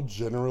all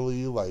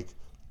generally like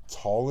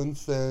tall and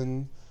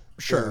thin,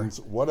 and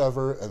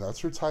whatever, and that's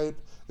her type.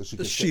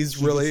 She's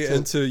really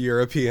into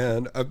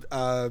European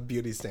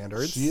beauty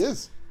standards. She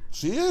is.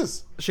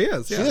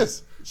 Yeah.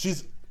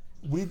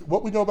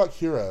 What we know about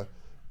Kira,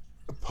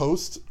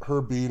 post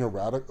her being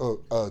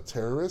a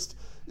terrorist,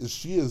 is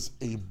she is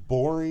a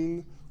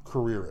boring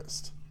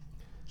careerist.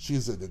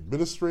 She's an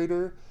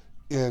administrator,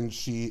 and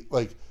she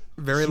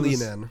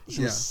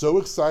was so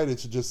excited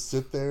to just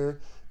sit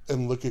there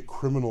and look at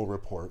criminal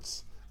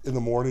reports in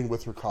the morning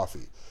with her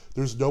coffee.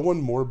 There's no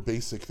one more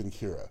basic than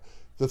Kira.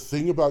 The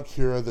thing about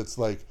Kira that's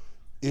like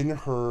in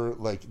her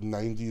like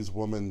 90s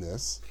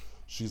womanness,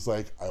 she's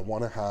like, I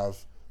want to have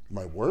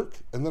my work,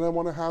 and then I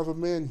want to have a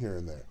man here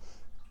and there.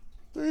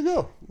 There you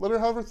go. Let her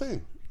have her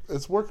thing.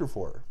 It's working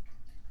for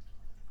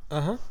her.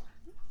 Uh-huh.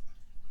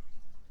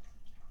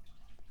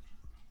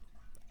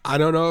 I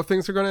don't know if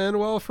things are going to end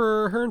well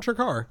for her and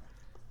Shakar.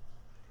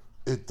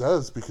 It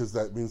does, because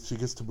that means she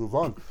gets to move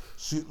on.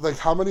 She like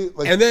how many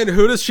like, and then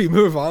who does she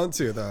move on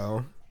to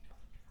though?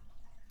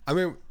 I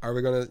mean, are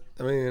we gonna?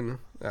 I mean,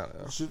 I don't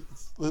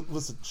know.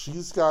 Listen,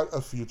 she's got a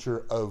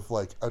future of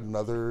like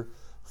another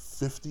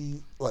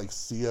 50 like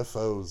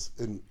CFOs,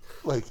 and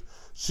like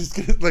she's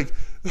gonna like.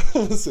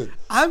 Listen,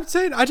 I'm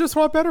saying I just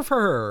want better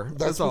for her.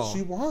 That's what all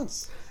she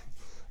wants,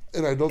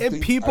 and I don't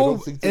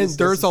think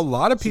there's a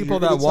lot of people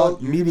that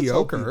want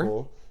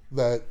mediocre.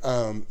 That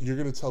you're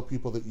going to tell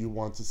people that you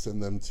want to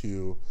send them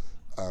to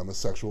a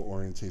sexual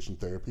orientation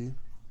therapy.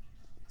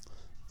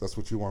 That's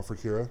what you want for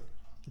Kira.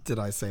 Did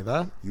I say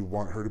that? You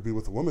want her to be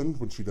with a woman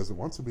when she doesn't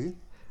want to be.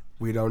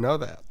 We don't know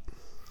that.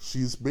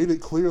 She's made it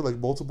clear like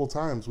multiple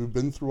times. We've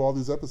been through all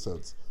these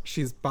episodes.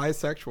 She's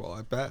bisexual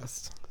at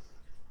best.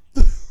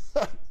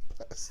 At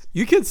best.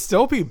 You can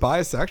still be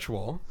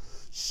bisexual.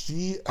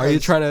 Are you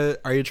trying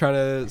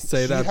to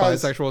say that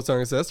bisexuals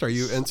don't exist? Are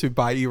you into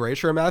bi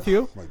erasure,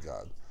 Matthew? Oh my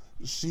God.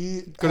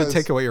 Gonna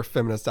take away your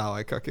feminist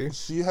ally cookie.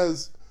 She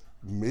has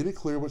made it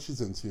clear what she's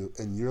into,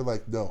 and you're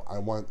like, no, I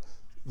want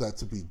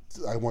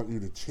you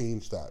to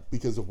change that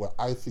because of what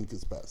I think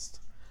is best.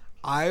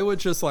 I would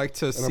just like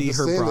to see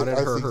her broaden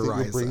her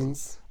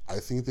horizons. I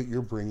think that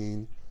you're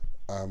bringing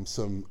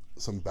some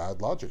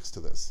bad logics to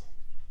this.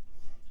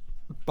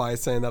 By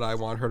saying that I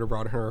want her to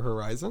broaden her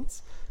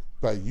horizons?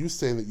 By you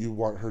saying that you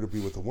want her to be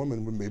with a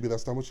woman when maybe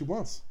that's not what she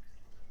wants.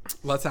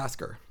 Let's ask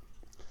her.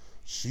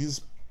 She's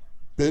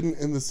been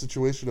in this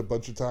situation a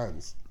bunch of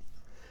times.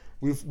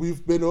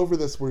 We've been over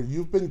this where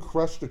you've been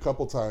crushed a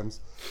couple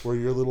times where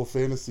your little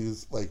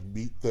fantasies like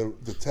meet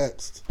the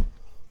text.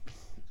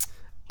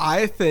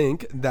 I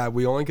think that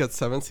we only get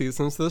 7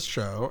 seasons of this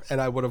show,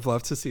 and I would have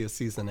loved to see a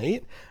season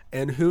 8.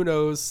 And who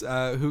knows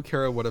who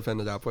Kara would have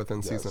ended up with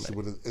in season 8. She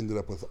would have ended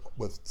up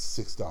with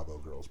 6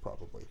 Dabo girls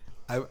probably.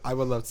 I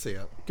would love to see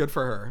it. Good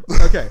for her.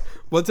 Okay,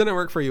 what didn't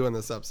work for you in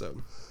this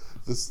episode?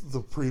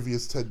 The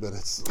previous 10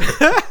 minutes.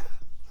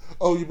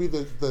 Oh, you mean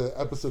the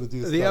episode of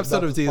DS9? The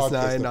episode of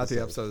DS9, not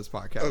the episode of this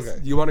podcast. Okay.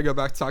 You want to go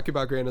back to talking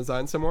about grand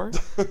design some more?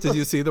 Did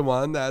you see the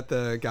one that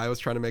the guy was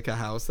trying to make a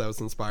house that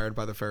was inspired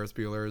by the Ferris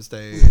Bueller's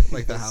Day,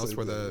 like the house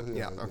where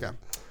okay.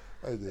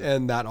 I did.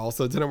 And that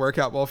also didn't work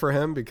out well for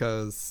him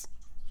because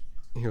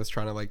he was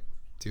trying to like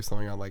do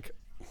something on like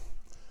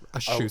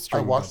a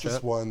shoestring I watched budget.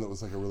 this one that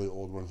was like a really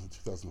old one from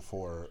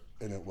 2004,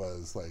 and it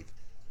was like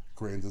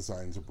Grand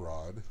Designs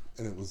Abroad,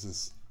 and it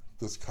was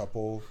this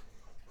couple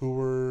who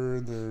were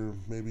in their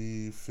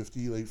maybe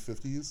late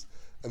 50s,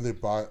 and they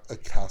bought a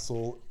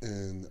castle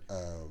in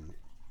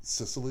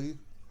Sicily.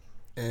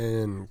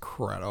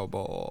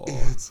 Incredible.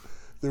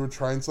 They were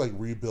trying to like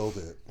rebuild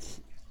it,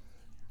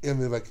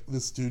 and they like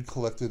this dude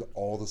collected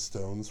all the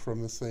stones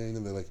from this thing,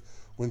 and they like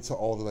went to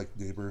all the like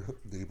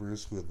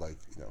neighbors who had like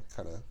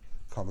kind of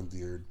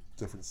commandeered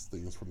different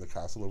things from the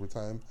castle over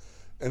time,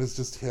 and it's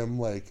just him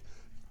like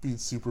being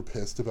super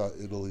pissed about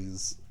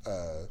Italy's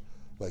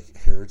like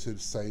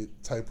heritage site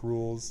type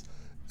rules.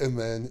 And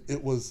then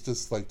it was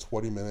just like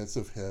 20 minutes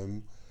of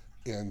him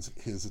and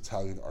his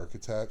Italian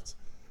architect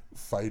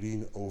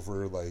fighting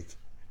over like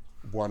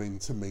wanting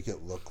to make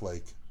it look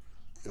like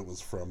it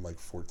was from like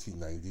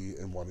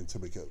 1490 and wanting to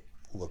make it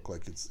look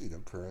like it's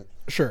current.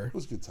 Sure. It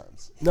was good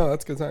times. No,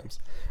 that's good times.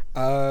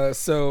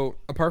 So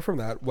apart from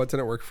that, what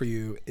didn't work for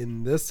you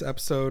in this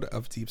episode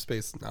of Deep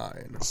Space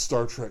Nine?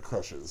 Star Trek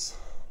crushes.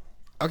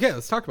 Okay,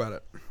 let's talk about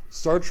it.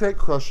 Star Trek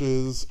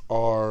crushes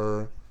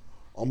are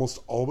almost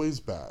always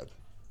bad.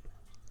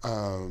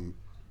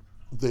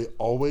 They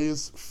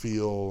always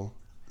feel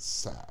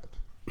sad.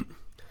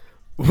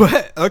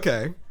 What?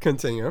 Okay,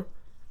 continue.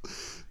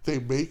 They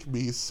make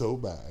me so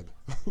mad.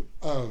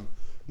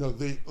 No,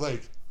 they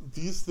like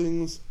these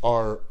things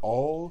are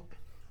all.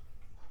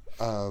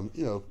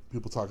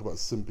 People talk about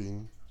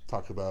simping.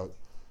 Talk about,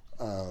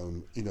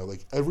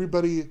 like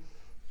everybody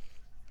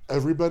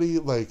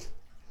like.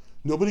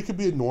 Nobody could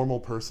be a normal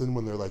person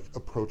when they're like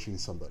approaching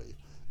somebody.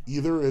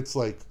 Either it's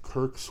like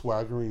Kirk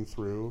swaggering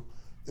through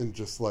and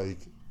just like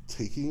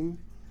taking,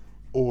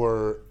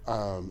 or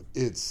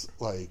it's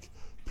like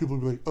people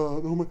be like,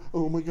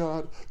 oh my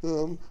god,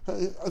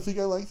 I think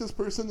I like this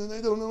person and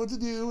I don't know what to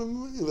do,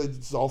 and they're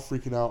just all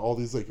freaking out. All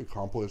these like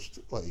accomplished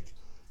like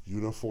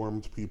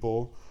uniformed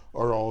people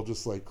are all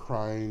just like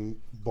crying,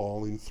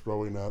 bawling,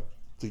 throwing up,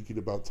 thinking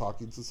about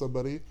talking to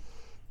somebody,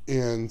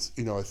 and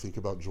I think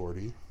about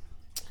Geordi.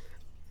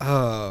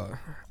 I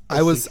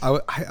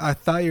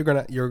thought you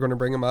were gonna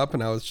bring him up,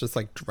 and I was just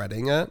like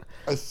dreading it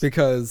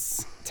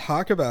because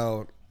talk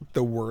about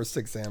the worst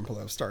example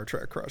of Star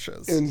Trek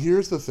crushes. And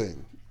here's the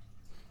thing: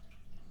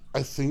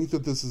 I think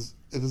that this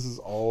is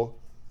all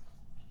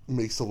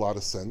makes a lot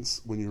of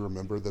sense when you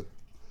remember that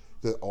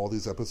all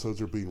these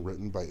episodes are being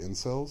written by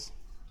incels.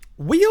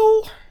 We've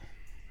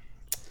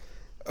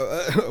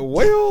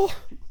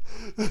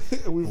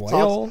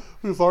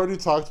already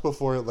talked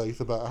before at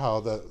length about how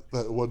that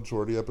one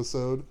Geordi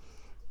episode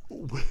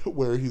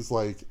where he's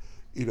like,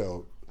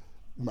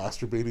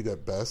 masturbating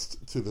at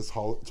best to a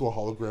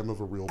hologram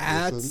of a real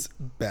person.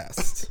 At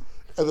best.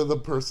 And then the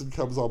person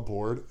comes on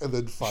board and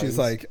then finds she's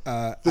like,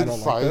 I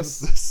don't like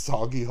this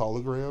soggy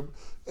hologram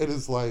and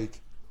is like,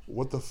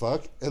 what the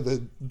fuck? And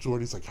then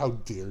Geordi's like, how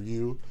dare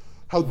you?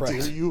 How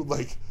dare you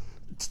like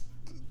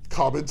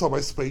comment on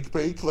my spank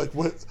bank? Like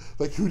what?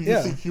 Like who do you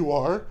think you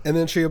are? And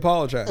then she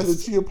apologized.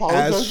 As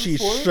she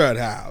should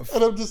have.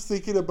 And I'm just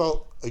thinking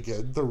about,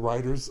 again, the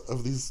writers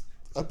of these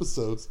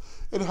episodes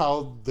and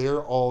how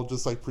they're all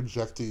just like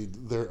projecting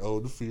their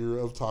own fear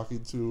of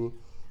talking to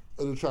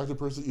an attractive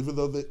person, even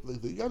though they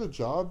got a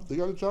job. They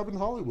got a job in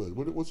Hollywood.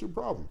 What's your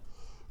problem?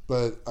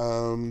 But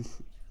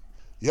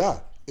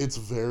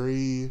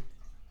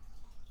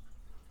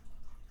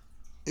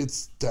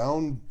it's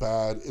down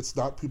bad. It's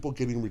not people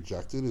getting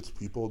rejected. It's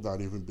people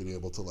not even being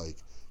able to like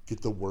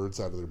get the words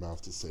out of their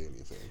mouth to say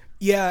anything.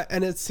 Yeah,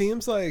 and it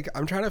seems like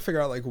I'm trying to figure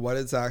out like what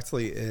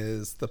exactly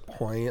is the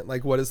point.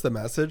 Like what is the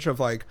message of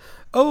like,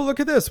 oh, look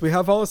at this. We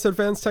have all this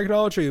advanced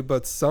technology,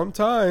 but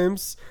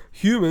sometimes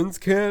humans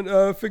can't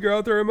figure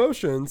out their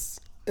emotions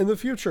in the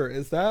future.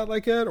 Is that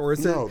like it? Or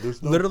is it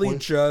literally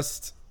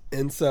just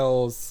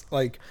incels?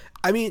 Like,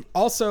 it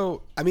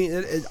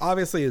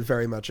obviously it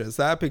very much is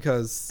that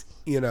because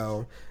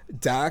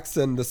Dax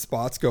and the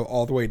spots go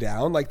all the way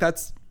down. Like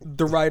that's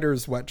the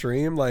writer's wet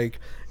dream. Like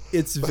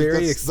it's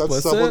very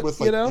explicit. That's someone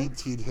with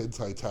 18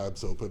 hentai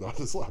tabs open on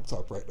his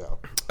laptop right now.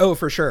 Oh,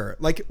 for sure.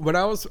 Like when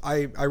I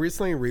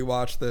recently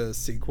rewatched the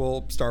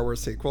Star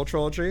Wars sequel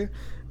trilogy,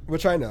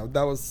 which I know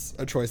that was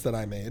a choice that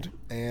I made,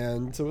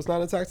 and it was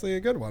not exactly a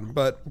good one,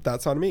 but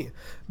that's on me.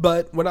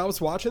 But when I was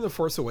watching The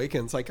Force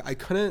Awakens, like I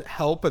couldn't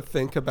help but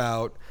think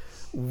about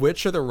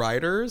which of the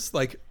writers,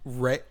 like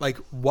Rey, like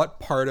what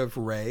part of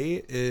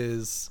Rey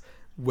is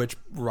which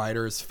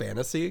writer's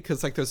fantasy,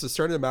 because like there's a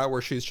certain amount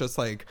where she's just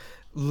like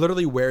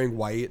literally wearing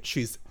white.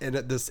 She's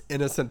this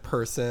innocent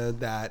person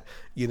that,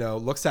 you know,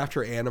 looks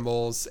after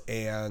animals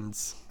and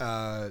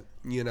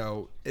you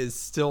know, is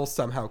still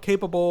somehow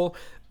capable.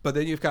 But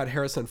then you've got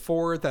Harrison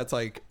Ford that's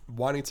like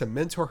wanting to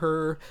mentor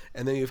her,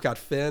 and then you've got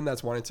Finn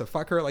that's wanting to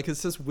fuck her. Like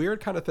it's this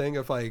weird kind of thing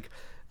of like,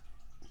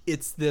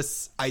 it's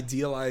this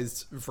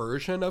idealized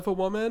version of a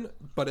woman,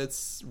 but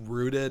it's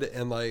rooted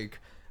in like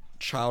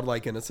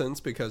childlike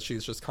innocence because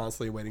she's just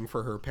constantly waiting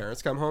for her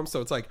parents to come home.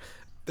 So it's like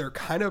they're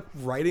kind of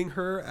writing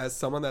her as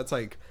someone that's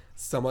like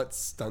somewhat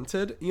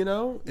stunted, you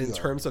know, in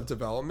terms of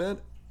development,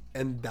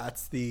 and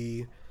that's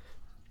the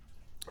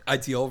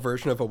ideal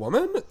version of a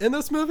woman in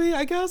this movie,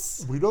 I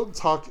guess. We don't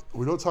talk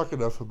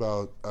enough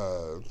about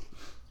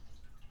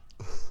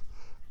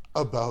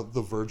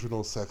the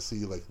virginal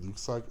sexy like Luke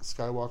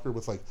Skywalker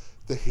with like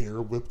the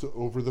hair whipped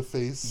over the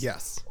face.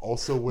 Yes.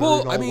 Also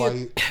wearing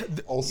white.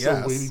 Also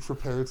yes. waiting for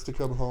parents to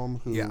come home.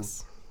 Who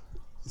yes.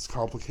 It's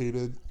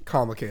complicated.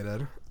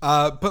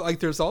 But like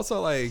there's also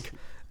like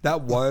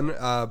that one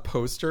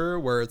poster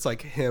where it's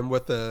like him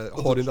with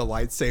holding the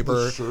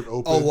lightsaber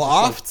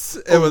aloft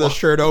and with a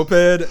shirt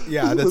open.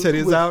 Yeah, the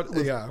titties out.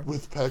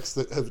 With pecs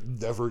that have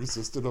never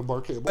existed on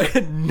Mark Hamill.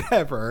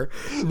 Never.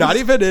 Not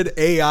even in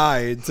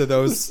AI do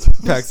those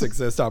pecs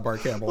exist on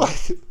Mark Hamill.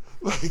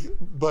 Like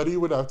Buddy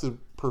would have to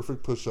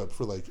perfect push up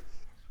for like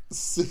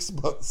 6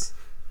 months.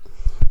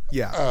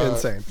 Yeah,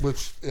 insane.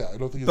 Which, I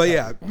don't think.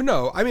 But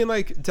no, I mean,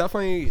 like,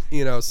 definitely,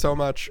 you know, so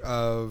much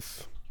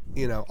of,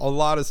 you know, a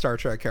lot of Star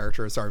Trek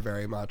characters are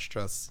very much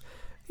just,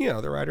 you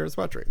know, the writer's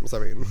wet dreams. I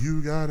mean,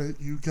 you got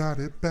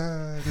it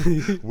bad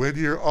when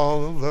you're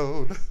all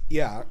alone.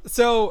 Yeah.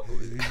 So,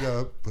 wake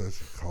up, but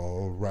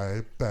call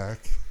right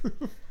back.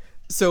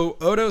 So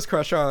Odo's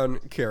crush on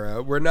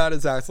Kira, we're not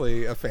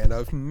exactly a fan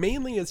of.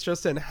 Mainly, it's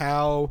just in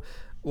how,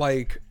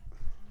 like,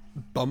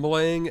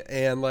 bumbling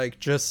and like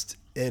just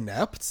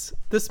inept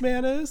this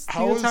man is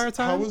the entire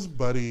time. How has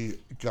Buddy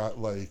got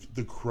like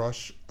the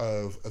crush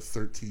of a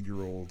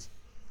 13-year-old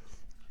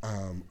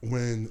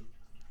when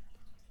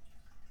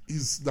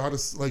he's not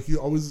like you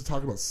always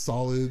talk about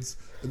solids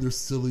and they're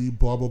silly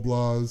blah blah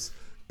blahs,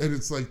 and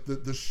it's like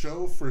the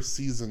show for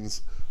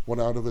seasons went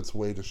out of its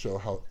way to show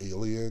how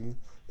alien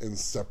and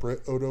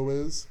separate Odo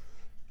is,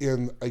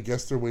 and I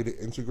guess their way to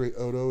integrate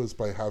Odo is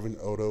by having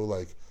Odo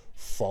like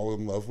fall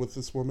in love with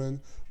this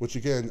woman, which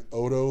again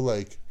Odo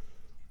like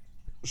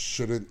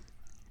shouldn't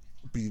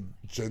be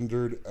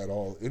gendered at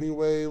all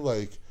anyway.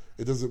 Like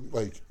it doesn't,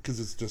 like, because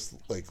it's just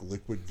like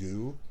liquid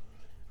goo,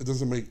 it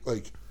doesn't make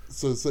like,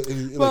 so it's like,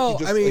 well, like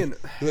he just, I mean,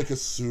 he like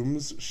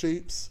assumes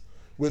shapes,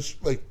 which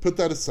like put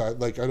that aside,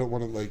 like I don't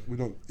want to, like, we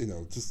don't, you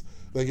know, just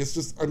like it's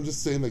just, I'm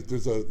just saying like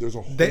there's a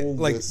whole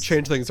like list.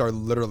 Changelings are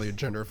literally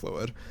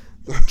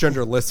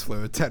genderless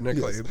fluid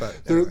technically. Yes.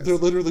 But they're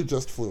literally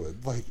just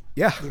fluid, like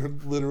they're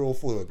literal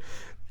fluid.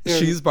 And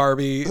she's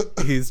Barbie,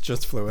 he's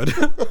just fluid.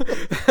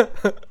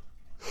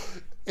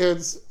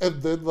 and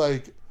then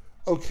like,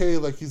 okay,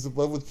 like he's in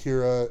love with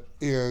Kira,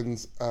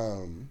 and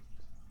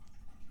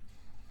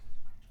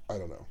I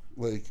don't know,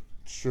 like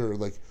sure,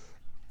 like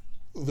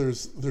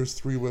there's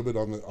 3 women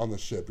on the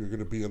ship. You're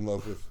gonna be in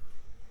love with,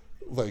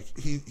 like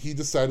he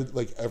decided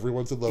like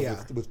everyone's in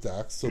love with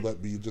Dax, so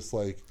let me just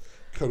like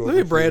let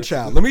me branch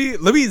out. Let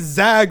me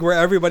zag where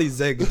everybody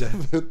zigged.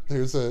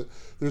 there's an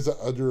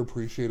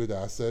underappreciated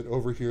asset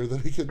over here that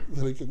he can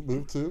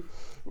move to.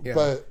 Yeah.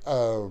 But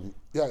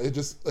it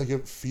just like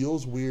it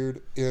feels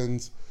weird,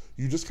 and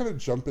you just kind of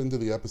jump into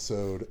the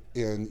episode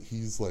and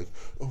he's like,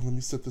 oh, let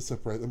me set this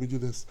up right, let me do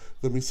this,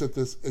 let me set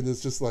this, and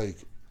it's just like,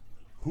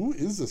 who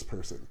is this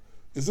person?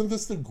 Isn't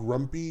this the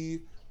grumpy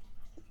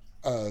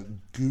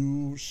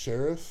goo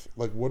sheriff?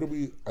 Like, what do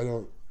we, I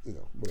don't, you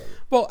know, whatever.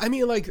 Well, I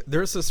mean, like,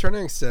 there's a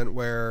certain extent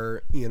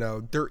where, you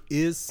know, there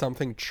is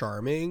something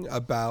charming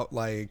about,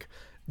 like,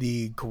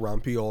 the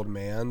grumpy old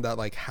man that,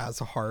 like,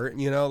 has a heart,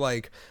 you know?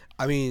 Like,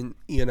 I mean,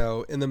 you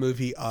know, in the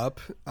movie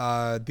Up,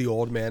 the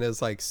old man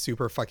is, like,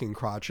 super fucking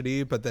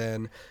crotchety, but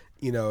then,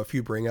 you know, if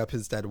you bring up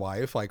his dead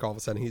wife, like, all of a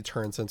sudden he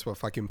turns into a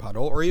fucking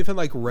puddle. Or even,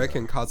 like, Rick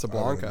in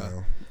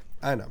Casablanca.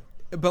 I know.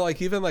 But,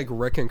 like, even, like,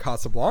 Rick in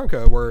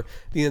Casablanca, where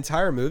the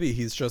entire movie,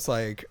 he's just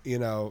like, you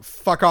know,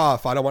 fuck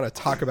off, I don't want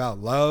to talk about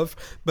love.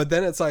 But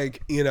then it's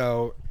like, you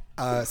know,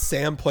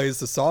 Sam plays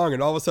the song,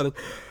 and all of a sudden,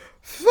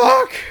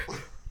 fuck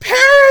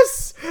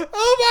Paris!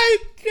 Oh, my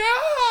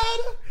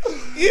God!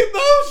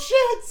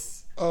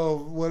 Emotions! Oh,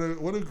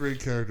 what a great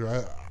character.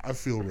 I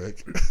feel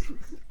Rick.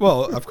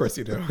 Well, of course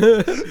you do.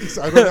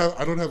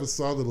 I don't have a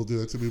song that'll do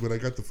that to me, but I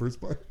got the first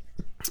part.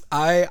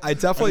 I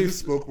definitely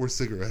smoke more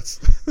cigarettes.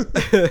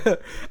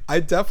 I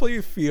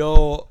definitely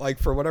feel like,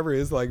 for whatever it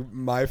is, like,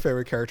 my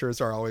favorite characters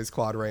are always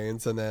Claude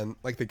Rains, and then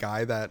like the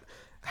guy that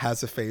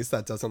has a face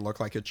that doesn't look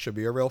like it should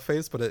be a real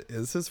face, but it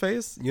is his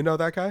face. You know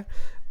that guy?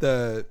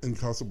 In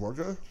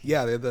Casablanca?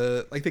 Yeah,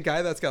 the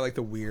guy that's got like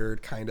the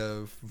weird kind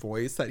of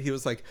voice that he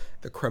was like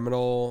the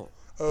criminal.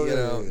 Oh,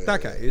 yeah,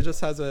 that guy. He just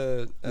has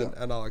an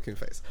odd looking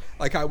face.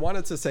 Like I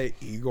wanted to say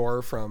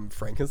Igor from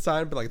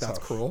Frankenstein, but like that's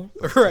tough. cruel,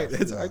 That's right? tough,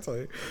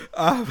 Exactly.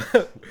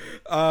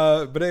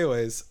 But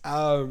anyways,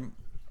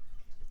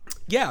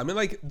 yeah. I mean,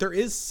 like there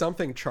is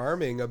something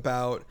charming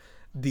about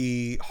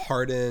the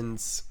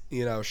hardened,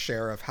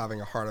 sheriff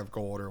having a heart of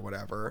gold or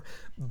whatever,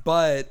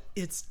 but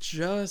it's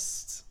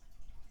just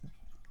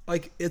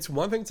like it's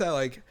one thing to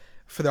like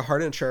for the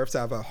hardened sheriff to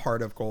have a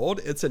heart of gold.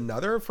 It's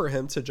another for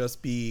him to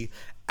just be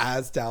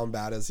as down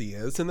bad as he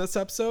is in this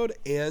episode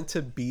and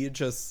to be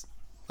just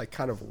like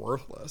kind of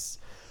worthless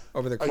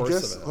over the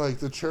course of it. Like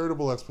the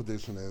charitable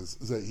explanation is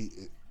that he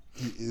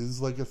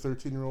is like a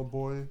 13-year-old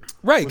boy,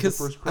 right? Because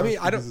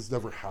he's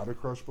never had a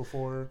crush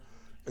before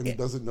and he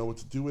doesn't know what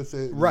to do with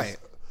it, right?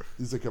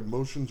 These like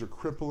emotions are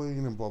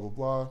crippling and blah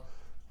blah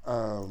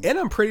blah. And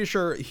I'm pretty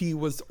sure he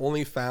was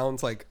only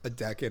found like a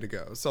decade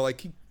ago, so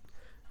like he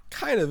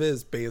kind of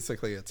is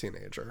basically a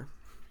teenager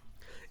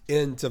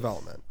in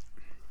development.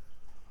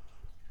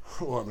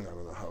 Well, I mean, I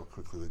don't know how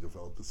quickly they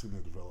develop. They seem to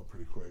develop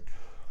pretty quick.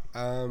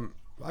 I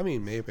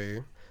mean,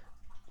 maybe,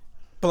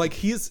 but like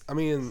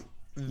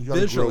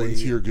visually, grow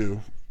into your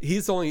goo.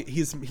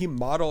 He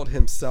modeled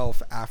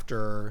himself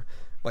after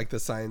like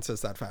the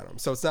scientists that found him.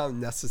 So it's not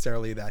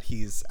necessarily that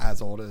he's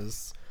as old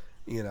as,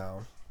 Rene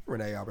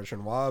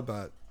Aubergenois,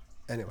 but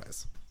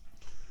anyways.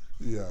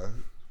 Yeah.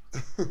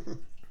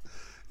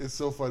 It's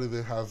so funny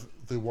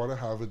they want to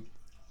have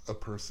a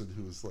person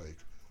who's like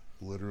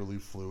literally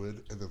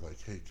fluid and they're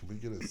like, hey, can we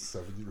get a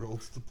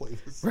 7-year-old to play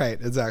this? Right,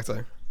 exactly.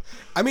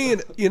 I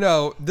mean,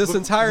 this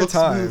entire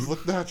time smooth,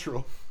 look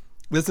natural.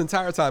 This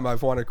entire time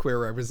I've wanted queer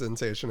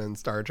representation in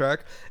Star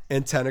Trek,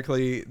 and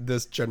technically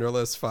this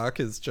genderless fuck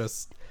is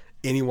just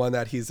anyone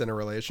that he's in a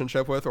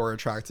relationship with or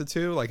attracted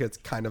to. Like it's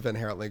kind of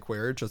inherently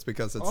queer just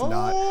because it's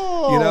not,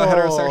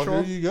 heterosexual.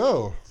 There you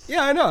go.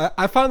 Yeah, I know.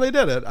 I finally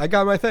did it. I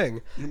got my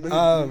thing. You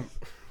made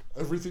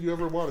everything you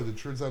ever wanted. It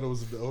turns out it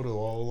was an Odo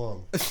all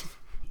along.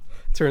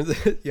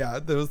 Yeah,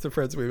 that was the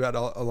friends we met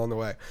all along the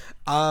way.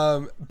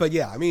 But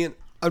yeah, I mean,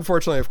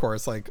 unfortunately, of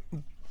course, like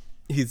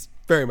he's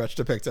very much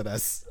depicted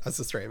as a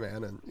straight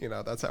man, and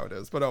that's how it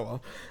is. But oh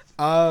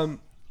well.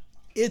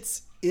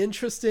 It's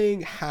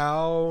interesting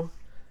how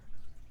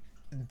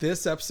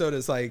this episode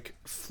is like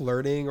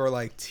flirting or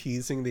like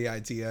teasing the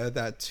idea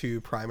that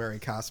two primary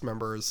cast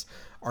members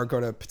are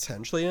going to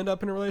potentially end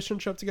up in a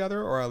relationship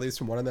together, or at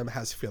least one of them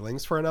has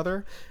feelings for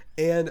another.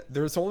 And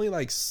there's only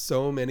like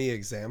so many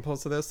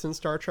examples of this in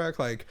Star Trek.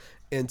 Like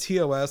in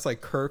TOS,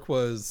 like Kirk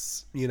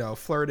was,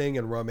 flirting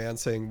and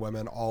romancing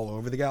women all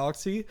over the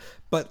galaxy,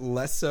 but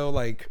less so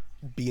like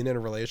being in a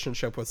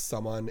relationship with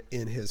someone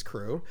in his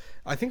crew.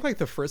 I think like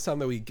the first time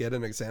that we get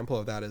an example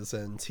of that is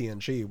in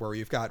TNG, where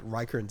you've got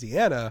Riker and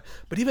Deanna,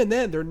 but even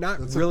then they're not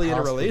really in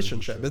a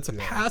relationship. It's a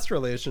past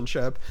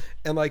relationship,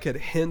 and like it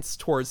hints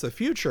towards the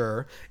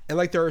future. And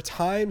like there are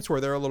times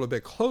where they're a little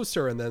bit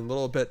closer and then a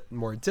little bit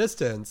more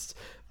distanced.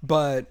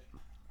 But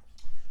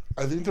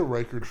I think the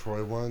Riker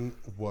Troy one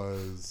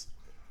was,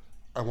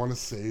 I want to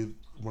say,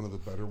 one of the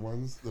better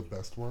ones, the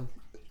best one.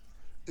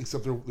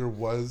 Except there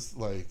was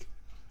like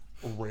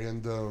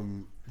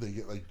random, they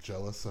get like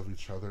jealous of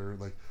each other,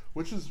 like,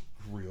 which is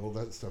real,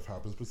 that stuff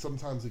happens, but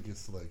sometimes it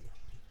gets to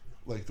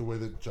like the way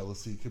that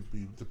jealousy could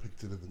be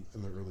depicted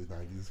in the early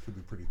 90s could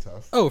be pretty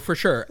tough. Oh, for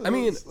sure. I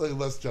mean, like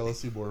less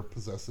jealousy, more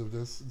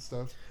possessiveness and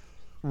stuff.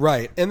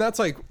 Right. And that's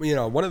like,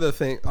 one of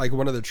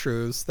the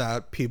truths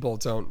that people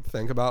don't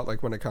think about,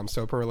 like when it comes to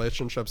open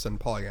relationships and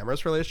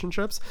polyamorous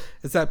relationships,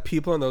 is that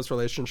people in those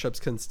relationships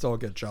can still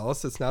get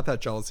jealous. It's not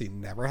that jealousy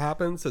never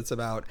happens. It's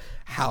about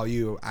how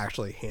you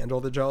actually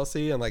handle the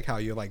jealousy and like how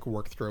you like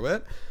work through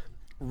it.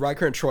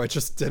 Riker and Troy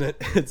just didn't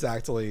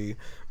exactly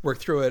work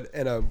through it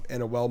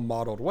in a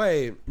well-modeled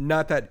way.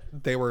 Not that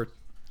they were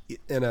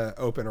in an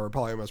open or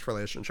polyamorous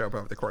relationship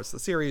over the course of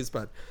the series,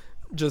 but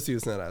just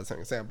using it as an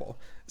example.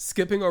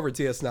 Skipping over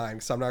DS9,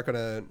 because I'm not going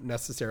to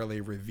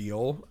necessarily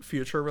reveal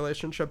future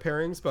relationship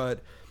pairings, but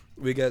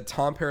we get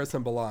Tom Paris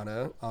and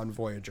B'Elanna on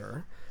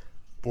Voyager.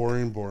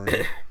 Boring.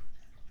 Boring.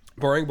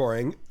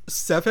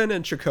 Seven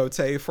and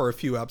Chakotay for a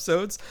few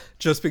episodes,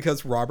 just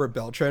because Robert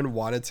Beltran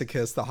wanted to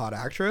kiss the hot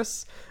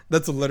actress.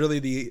 That's literally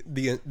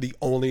the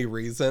only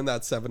reason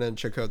that Seven and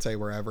Chakotay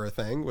were ever a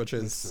thing, which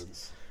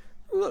is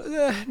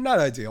not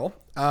ideal.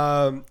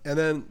 And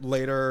then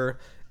later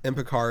in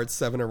Picard,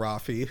 Seven and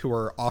Rafi, who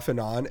are off and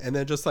on, and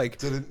then just like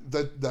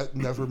that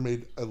never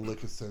made a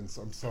lick of sense.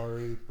 I'm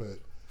sorry, but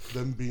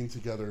them being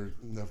together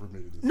never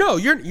made any sense. No,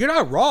 you're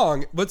not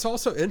wrong. What's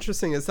also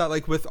interesting is that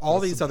like with all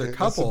these other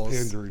couples,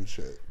 that's some pandering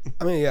shit.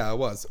 I mean, yeah, it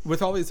was.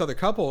 With all these other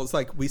couples,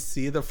 like we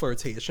see the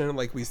flirtation,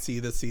 like we see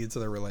the seeds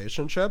of the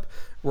relationship.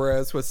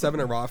 Whereas with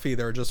Seven and Rafi,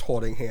 they're just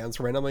holding hands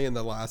randomly in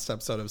the last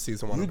episode of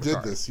season 1. You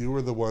did this. You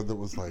were the one that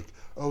was like,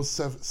 "Oh,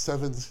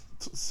 Seven's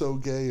so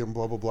gay and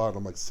blah blah blah." And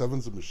I'm like,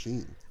 Seven's a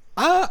machine.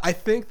 I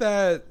think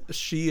that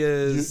she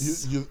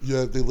is.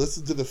 They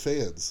listened to the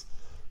fans.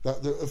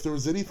 If there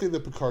was anything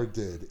that Picard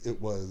did, it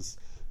was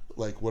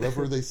like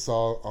whatever they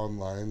saw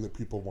online that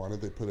people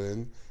wanted, they put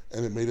in,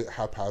 and it made it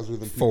haphazard.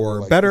 Then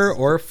For better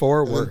or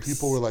for worse. And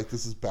people were like,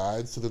 "This is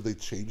bad," so then they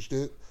changed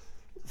it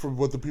from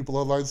what the people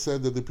online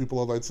said. Then the people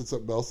online said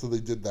something else, so they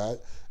did that,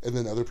 and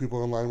then other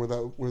people online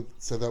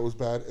said that was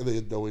bad, and they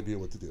had no idea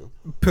what to do.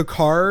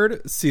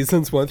 Picard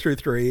seasons 1 through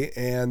 3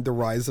 and The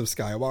Rise of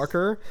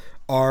Skywalker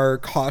are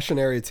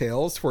cautionary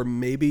tales for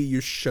maybe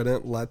you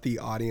shouldn't let the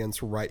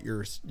audience write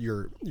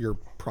your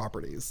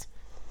properties.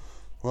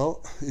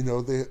 Well,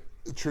 it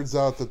turns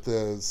out that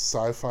the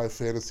sci-fi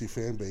fantasy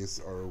fan base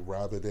are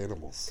rabid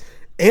animals.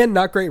 And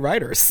not great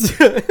writers.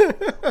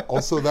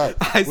 Also that.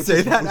 I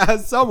say that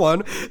as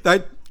someone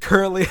that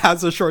currently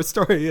has a short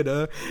story in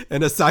a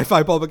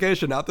sci-fi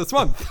publication out this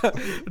month.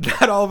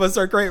 Not all of us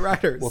are great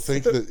writers. Well,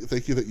 thank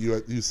you that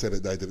you said it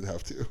and I didn't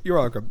have to. You're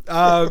welcome.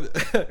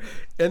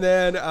 And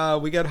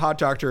then we get Hot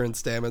Doctor and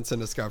Stamets in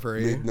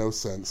Discovery. Made no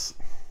sense.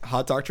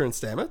 Hot Doctor and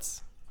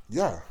Stamets?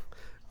 Yeah.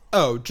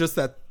 Oh, just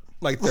that,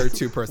 like, there are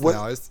two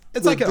personalities.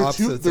 It's like an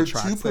opposites attract thing.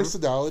 There are two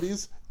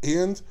personalities,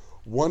 and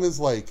one is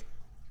like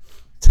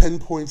 10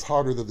 points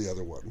hotter than the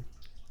other one.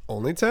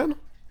 Only 10?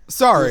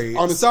 Sorry.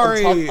 I'm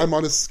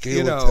on a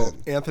scale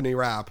of 10. Anthony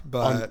Rapp,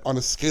 but... On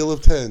a scale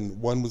of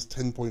 10, one was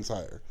 10 points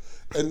higher.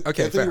 And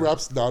okay, Anthony fair.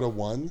 Rapp's not a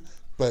 1,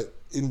 but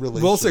in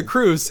relation... Wilson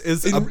Cruz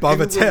is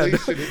above a 10.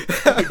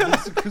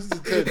 Wilson Cruz is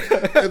a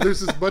 10. And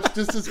there's as much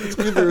distance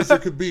between there as there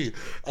could be.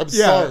 I'm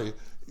sorry.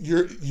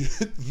 You're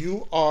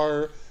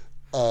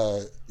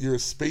a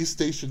Space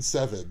Station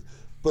 7,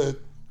 but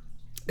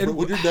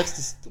when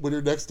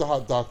you're next to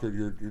Hot Doctor,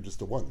 you're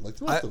just a 1. Like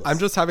the rest of us. I'm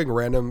just having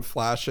random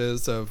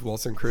flashes of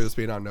Wilson Cruz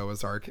being on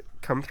Noah's Ark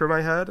come through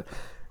my head.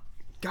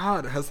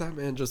 God, has that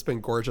man just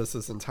been gorgeous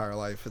his entire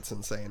life? It's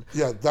insane.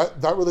 Yeah,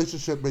 that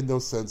relationship made no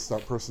sense.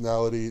 Not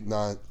personality,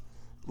 not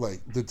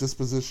like the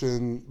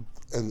disposition,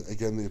 and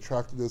again the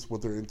attractiveness,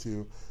 what they're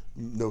into,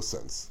 no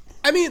sense.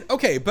 I mean,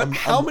 okay, but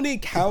how many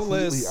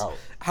countless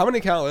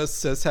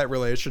cishet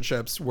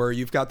relationships where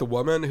you've got the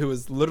woman who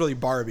is literally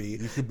Barbie,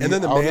 and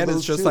then the man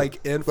is just like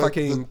in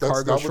fucking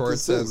cargo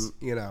shorts, and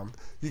you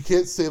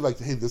can't say like,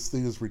 hey, this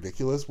thing is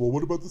ridiculous. Well,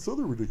 what about this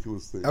other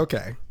ridiculous thing?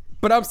 Okay,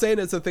 but I'm saying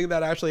it's a thing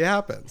that actually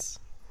happens.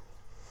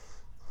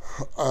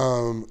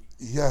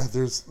 Yeah,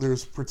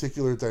 there's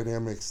particular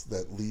dynamics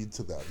that lead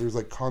to that. There's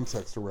like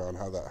context around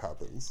how that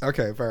happens.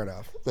 Okay, fair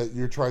enough. That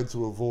you're trying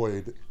to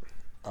avoid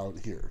out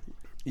here.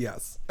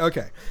 Yes.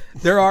 Okay.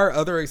 There are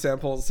other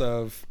examples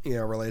of,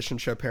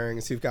 relationship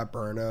pairings. You've got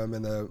Burnham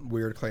and the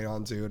weird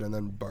Klingon dude, and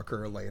then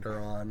Booker later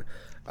on.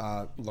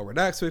 Lower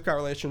Decks, we've got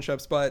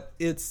relationships, but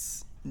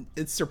it's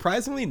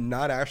surprisingly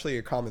not actually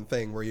a common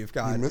thing where you've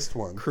got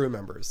crew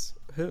members.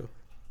 Who?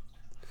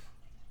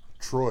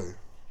 Troy.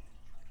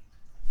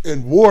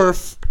 And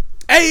Worf.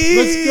 Hey!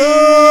 Let's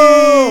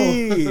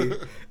go!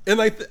 And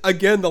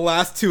again, the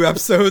last 2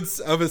 episodes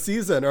of a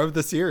season or of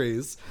the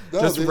series,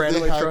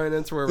 randomly throwing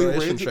into a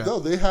relationship.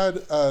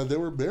 They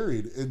were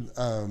married in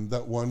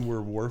that one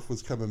where Worf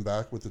was coming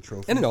back with the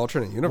trophy. In an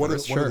alternate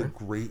universe, one of the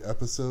great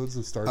episodes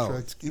of Star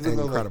Trek. Even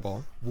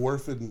incredible. Though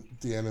Worf and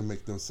Deanna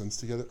make no sense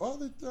together.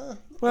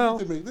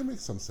 They make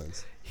some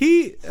sense.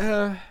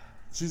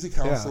 She's a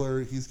counselor.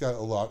 Yeah. He's got a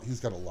lot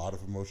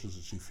of emotions,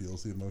 and she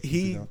feels the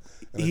emotions.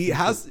 He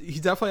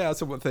definitely has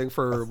something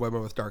for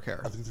women with dark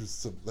hair. I think there's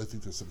some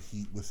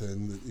heat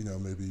within that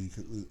maybe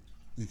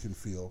you can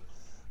feel.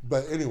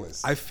 But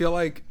anyways, I feel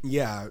like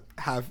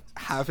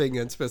having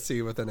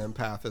intimacy with an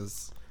empath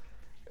is,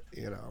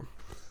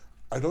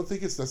 I don't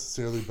think it's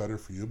necessarily better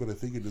for you, but I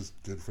think it is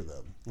good for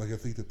them. Like I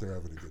think that they're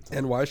having a good time.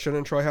 And why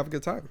shouldn't Troy have a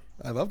good time?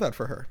 I love that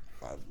for her.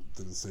 I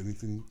didn't say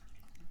anything.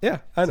 Yeah,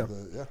 I know.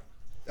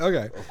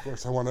 Okay. Of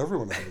course, I want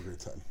everyone to have a great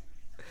time.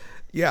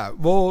 Yeah,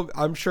 well,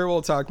 I'm sure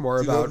we'll talk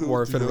more about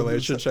Worf and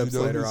relationships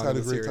later on in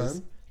the series.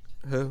 Time?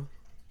 Who?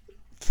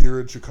 Kira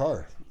and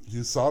Shakar.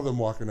 You saw them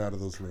walking out of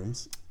those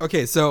rooms.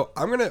 Okay, so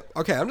I'm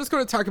just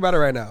going to talk about it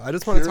right now. I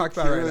just want to talk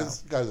about it right now.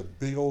 Got a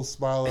big old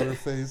smile on her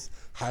face.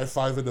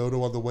 High-fiving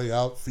Odo on the way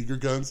out. Finger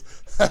guns.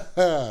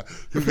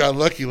 Who got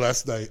lucky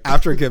last night?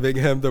 After giving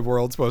him the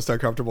world's most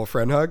uncomfortable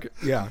friend hug.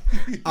 Yeah.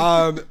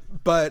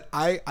 But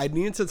I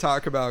need to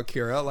talk about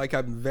Kira. Like,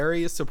 I'm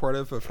very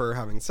supportive of her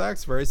having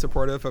sex. Very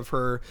supportive of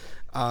her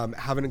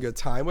having a good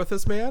time with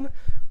this man.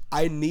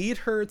 I need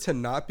her to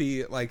not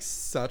be, like,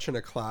 such in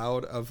a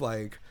cloud of,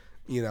 like,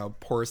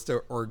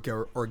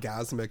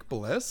 orgasmic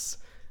bliss.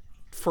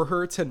 For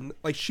her to,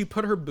 like, she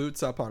put her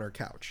boots up on her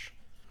couch.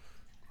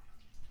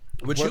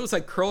 When she was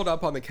like curled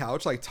up on the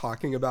couch, like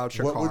talking about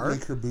Shakar. What would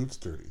make her boots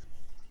dirty?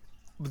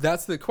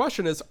 That's the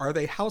question: is are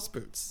they house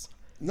boots?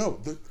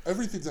 No,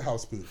 everything's a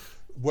house boot.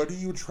 What are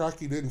you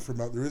tracking in from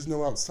out? There is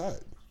no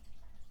outside.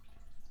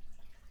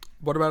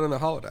 What about in the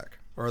holodeck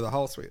or the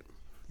holosuite?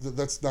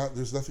 That's not.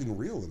 There's nothing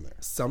real in there.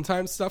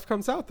 Sometimes stuff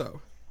comes out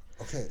though.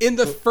 Okay. In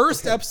the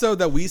first episode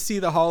that we see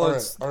the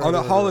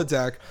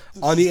holodeck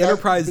on the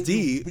Enterprise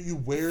D,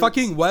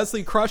 fucking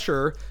Wesley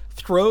Crusher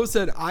throws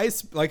an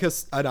ice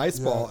an ice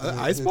ball. An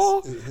ice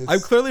ball? I'm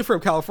clearly from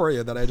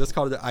California that I just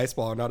called it an ice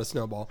ball and not a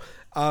snowball.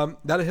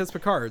 That it hits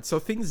Picard. So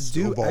things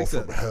do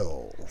exit. From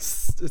hell.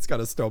 It's got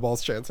a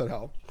snowball's chance in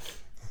hell.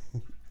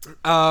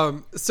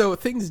 So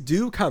things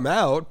do come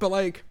out, but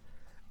like,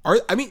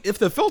 if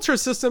the filter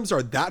systems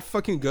are that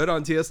fucking good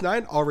on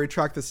DS9, I'll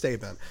retract the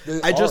statement.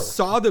 I just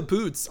saw the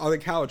boots on the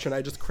couch and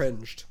I just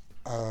cringed.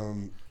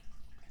 I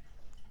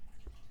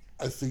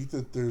think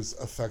that there's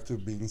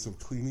effective means of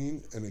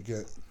cleaning, and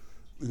again,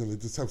 they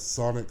just have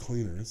sonic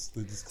cleaners.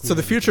 They just clean so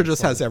the future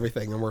just has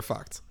everything, and we're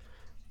fucked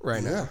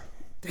right now.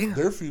 Damn.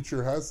 Their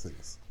future has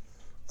things.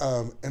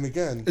 And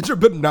again,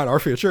 but not our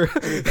future.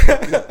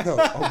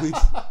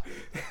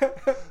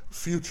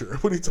 Future.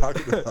 What are you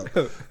talking about?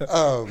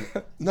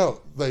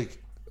 No, like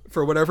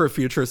for whatever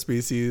future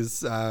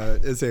species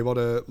is able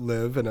to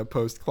live in a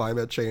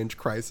post-climate change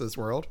crisis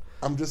world.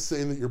 I'm just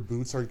saying that your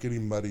boots aren't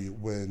getting muddy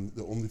when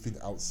the only thing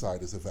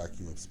outside is a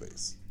vacuum of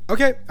space.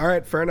 Okay, all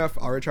right, fair enough.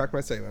 I'll retract my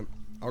statement.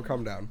 I'll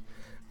calm down.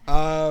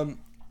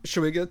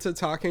 Should we get to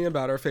talking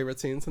about our favorite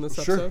scenes in this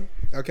episode?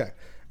 Okay.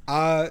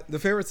 The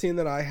favorite scene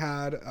that I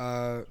had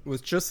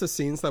was just the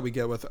scenes that we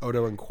get with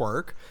Odo and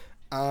Quark.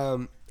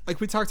 Like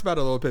we talked about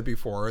a little bit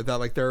before, that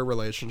like their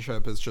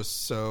relationship is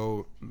just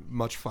so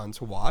much fun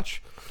to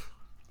watch.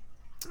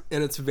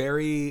 And it's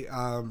very,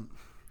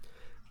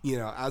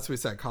 as we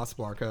said,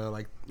 Casablanca,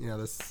 like,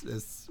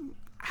 this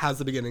has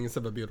the beginnings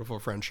of a beautiful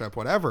friendship,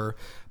 whatever.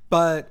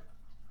 But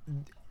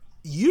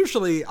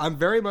usually I'm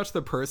very much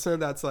the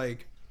person that's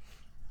like,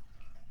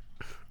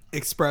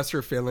 express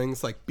your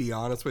feelings, like be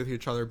honest with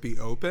each other, be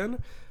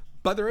open.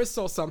 But there is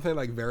still something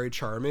like very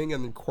charming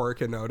in Quark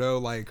and Odo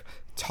like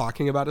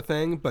talking about a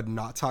thing but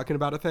not talking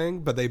about a thing,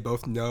 but they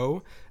both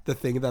know the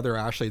thing that they're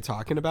actually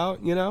talking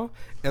about,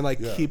 and like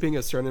keeping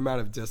a certain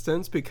amount of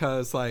distance,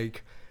 because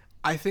like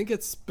I think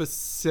it's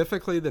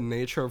specifically the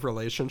nature of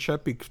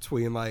relationship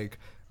between like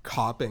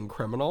cop and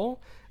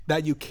criminal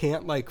that you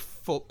can't like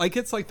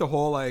it's like the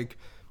whole like,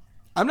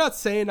 I'm not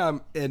saying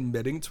I'm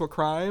admitting to a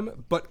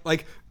crime, but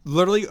like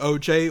literally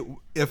OJ,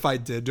 if I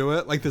did do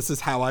it, like this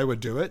is how I would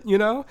do it,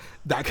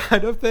 that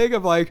kind of thing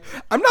of like,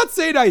 I'm not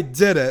saying I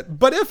did it,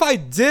 but if I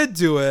did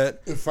do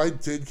it, if I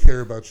did care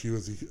about you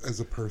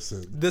as a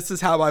person, this is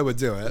how I would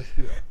do it.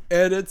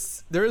 And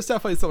there is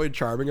definitely something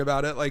charming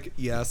about it. Like,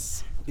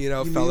 yes,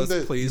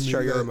 fellas, please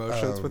share your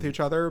emotions with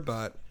each other,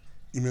 but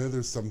you mean that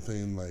there's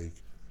something like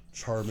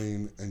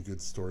charming and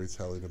good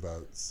storytelling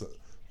about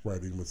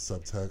writing with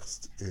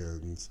subtext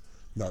and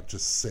not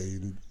just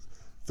saying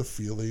the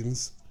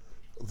feelings.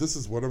 This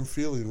is what I'm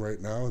feeling right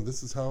now, and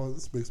this is how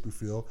this makes me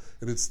feel.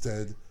 And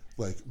instead,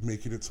 like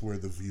making it to where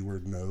the viewer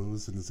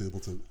knows and is able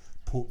to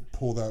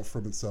pull that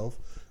from itself.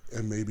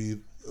 And maybe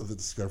the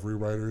Discovery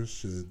writers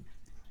should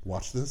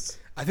watch this.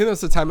 I think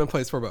that's the time and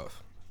place for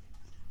both.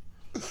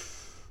 That's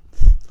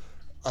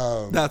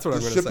what I'm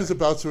going to say. The ship is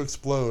about to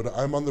explode.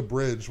 I'm on the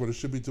bridge when it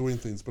should be doing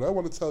things, but I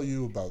want to tell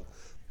you about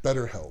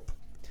BetterHelp.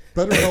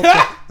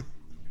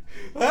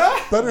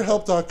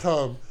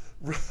 BetterHelp.com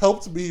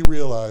helped me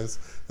realize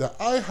that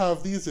I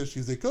have these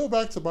issues that go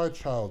back to my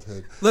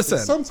childhood. Listen.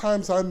 And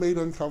sometimes I'm made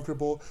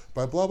uncomfortable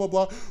by blah, blah,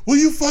 blah. Will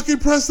you fucking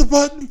press the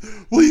button?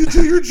 Will you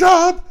do your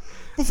job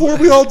before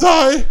we all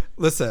die?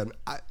 Listen,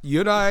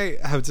 you and I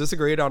have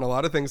disagreed on a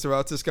lot of things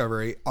about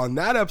Discovery. On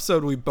that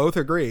episode, we both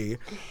agree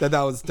that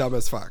was dumb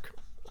as fuck.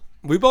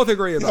 We both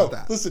agree about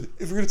that. Listen,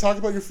 if you're going to talk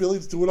about your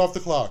feelings, do it off the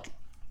clock.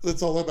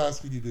 That's all I'm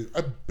asking you to do.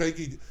 I'm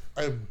begging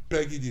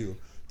you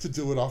to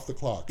do it off the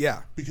clock.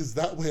 Yeah. Because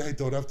that way I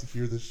don't have to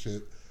hear this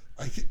shit.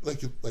 I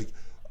can't, like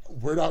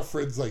we're not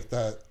friends like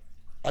that.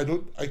 I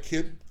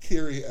can't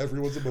carry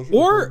everyone's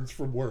emotional burdens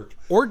from work.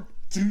 Or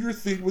do your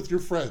thing with your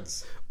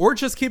friends. Or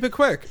just keep it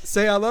quick.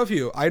 Say I love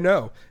you. I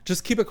know.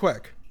 Just keep it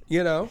quick. They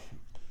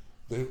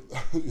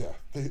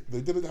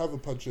didn't have a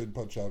punch in,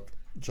 punch out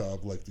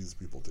job like these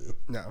people do.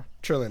 No,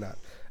 truly not.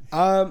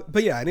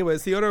 But yeah,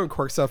 anyways, the Odo and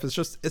Quark stuff is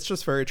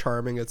just very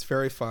charming. It's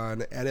very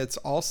fun, and it's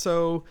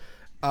also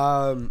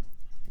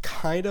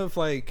kind of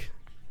like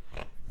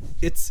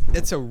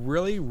it's a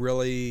really,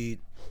 really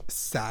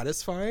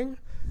satisfying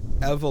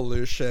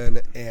evolution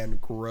and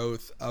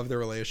growth of the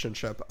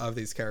relationship of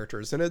these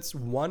characters. And it's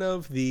one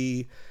of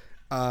the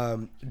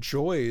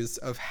joys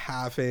of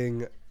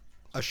having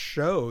a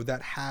show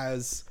that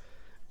has,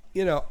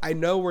 I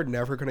know we're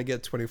never going to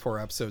get 24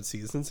 episode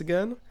seasons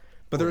again,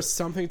 but there's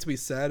something to be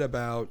said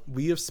about,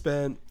 we have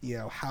spent,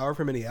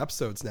 however many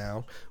episodes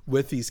now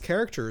with these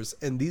characters,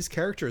 and these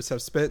characters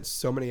have spent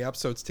so many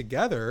episodes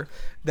together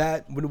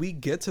that when we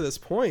get to this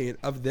point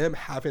of them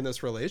having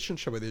this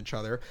relationship with each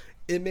other,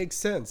 it makes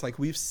sense. Like,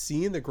 we've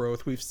seen the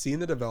growth, we've seen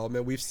the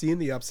development, we've seen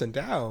the ups and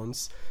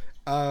downs,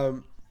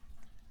 and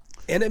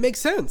it makes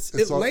sense.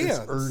 It lands.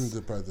 It's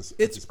earned by this.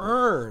 It's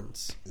earned.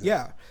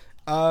 Yeah.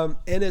 And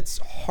it's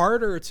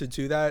harder to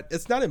do that.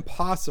 It's not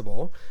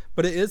impossible,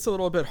 but it is a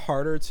little bit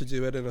harder to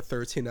do it in a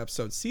 13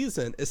 episode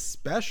season,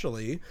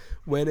 especially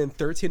when in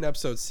 13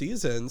 episode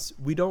seasons,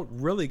 we don't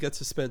really get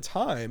to spend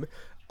time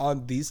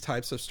on these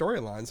types of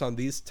storylines, on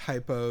these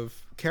type of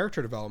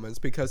character developments,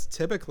 because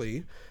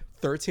typically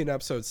 13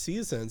 episode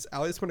seasons,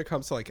 at least when it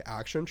comes to like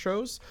action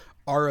shows,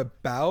 are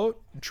about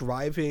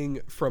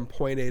driving from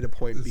point A to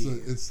point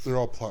B. They're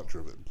all plot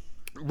driven.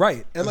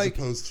 Right. And as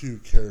opposed to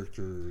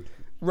character.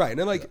 Right.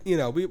 And like, you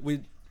know,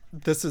 we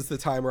this is the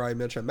time where I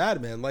mentioned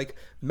Mad Men. Like,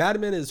 Mad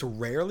Men is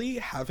rarely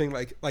having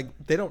like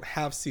they don't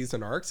have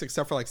season arcs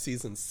except for like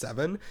season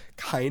 7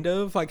 kind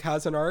of like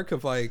has an arc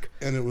of like,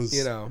 and it was,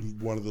 you know,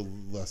 one of the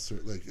lesser,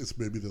 like it's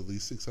maybe the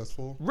least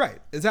successful. Right.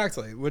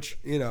 Exactly. Which,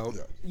 you know,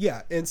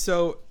 yeah. And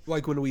so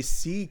like when we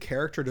see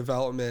character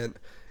development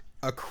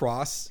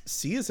across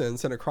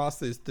seasons and across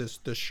this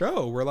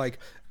show, we're like,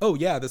 oh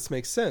yeah, this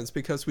makes sense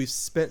because we've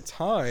spent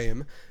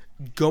time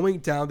going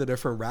down the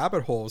different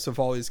rabbit holes of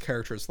all these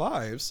characters'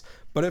 lives.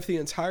 But if the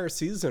entire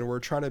season we're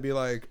trying to be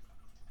like,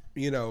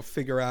 you know,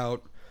 figure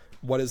out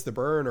what is the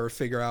burn or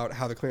figure out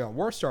how the Klingon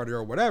War started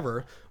or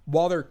whatever,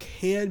 while there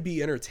can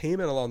be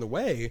entertainment along the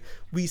way,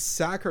 we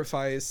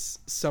sacrifice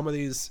some of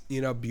these, you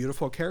know,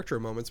 beautiful character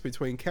moments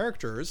between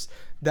characters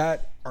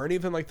that aren't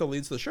even like the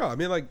leads of the show. I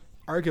mean, like,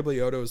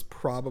 arguably Odo is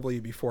probably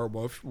before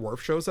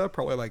Worf shows up,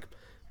 probably like,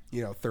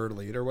 you know, third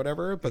lead or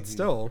whatever, but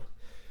still,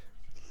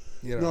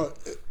 you know. No,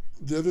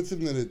 the other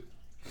thing that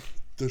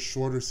the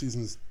shorter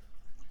seasons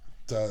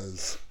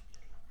does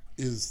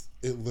is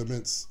it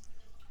limits,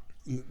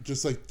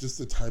 just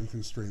the time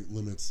constraint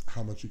limits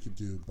how much you could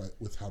do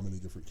with how many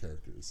different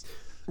characters.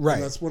 Right.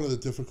 And that's one of the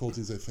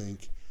difficulties, I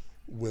think,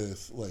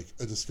 with like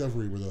a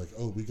Discovery where they're like,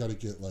 oh, we got to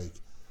get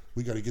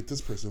this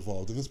person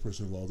involved and this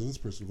person involved and this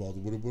person involved.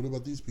 And what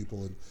about these people?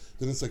 And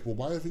then it's like, well,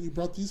 why haven't you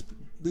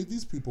made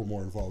these people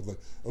more involved? Like,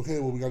 okay,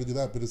 well, we got to do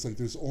that. But it's like,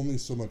 there's only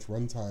so much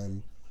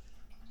runtime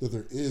that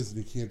there is,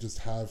 and you can't just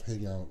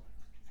hang out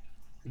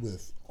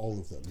with all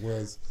of them.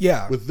 Whereas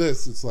with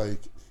this, it's like,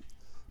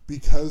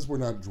 because we're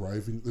not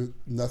driving,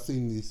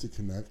 nothing needs to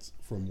connect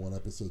from one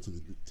episode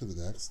to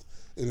the next.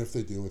 And if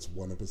they do, it's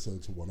one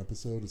episode to one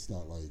episode. It's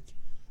not like,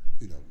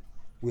 you know,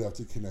 we have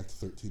to connect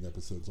 13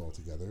 episodes all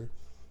together.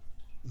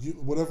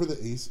 Whatever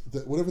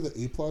the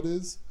A plot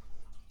is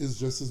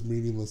just as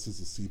meaningless as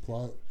the C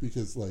plot,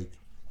 because like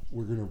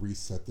we're gonna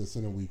reset this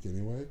in a week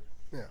anyway.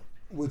 Yeah.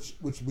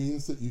 Which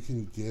means that you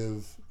can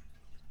give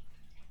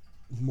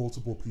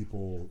multiple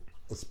people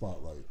a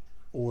spotlight.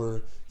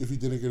 Or if you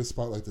didn't get a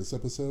spotlight this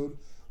episode,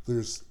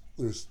 there's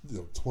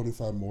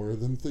 25 more of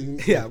them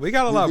things. Yeah, we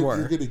got a lot more.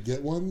 You're gonna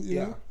get one,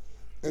 you know?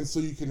 And so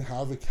you can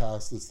have a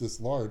cast that's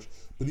this large.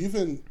 But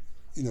even,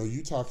 you know,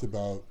 you talked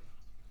about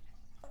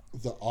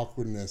the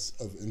awkwardness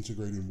of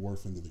integrating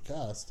Worf into the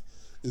cast,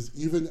 is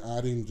even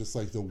adding just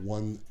like the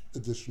one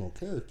additional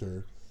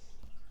character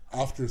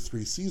after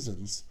 3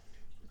 seasons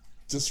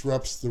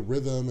disrupts the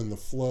rhythm and the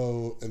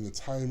flow and the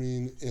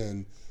timing,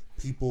 and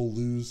people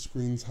lose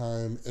screen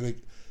time, and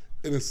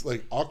it's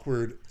like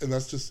awkward, and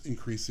that's just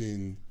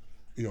increasing,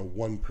 you know,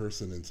 one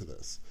person into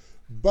this.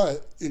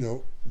 But, you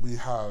know, we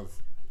have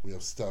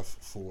stuff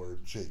for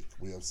Jake,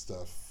 we have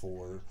stuff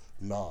for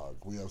Nog,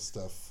 we have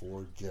stuff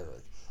for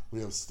Garrick, we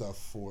have stuff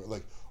for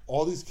like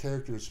all these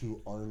characters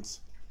who aren't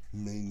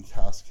main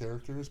cast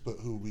characters, but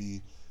who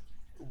we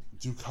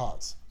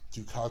Ducat's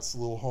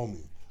little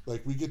homie.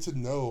 Like, we get to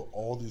know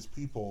all these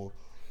people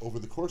over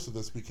the course of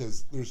this,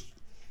 because there's,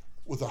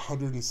 with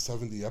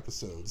 170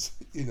 episodes,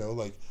 you know,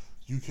 like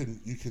you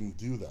can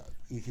do that.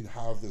 You can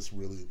have this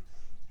really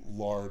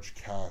large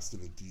cast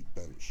and a deep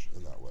bench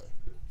in that way.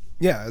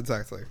 Yeah,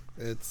 exactly.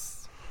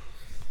 It's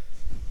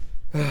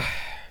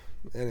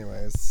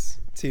anyways,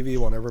 TV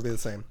will never be the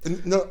same.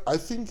 And no, I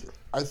think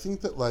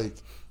that like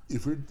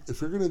if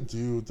you're gonna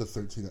do the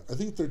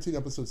 13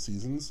 episode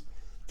seasons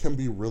can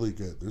be really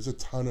good. There's a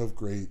ton of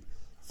great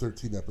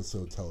 13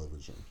 episode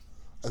television.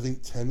 I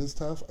think 10 is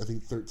tough. I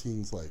think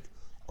 13's like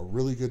a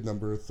really good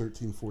number,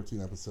 13,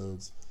 14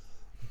 episodes.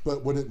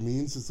 But what it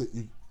means is that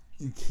you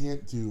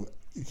can't do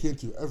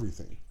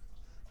everything.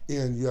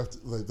 And you have to,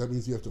 like, that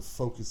means you have to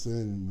focus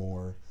in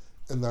more,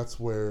 and that's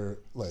where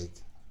like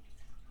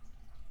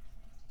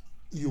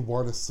you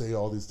want to say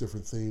all these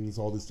different things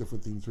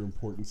are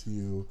important to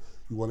you.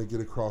 You want to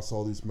get across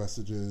all these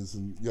messages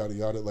and yada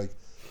yada. Like,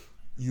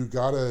 you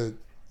gotta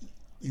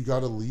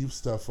leave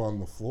stuff on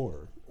the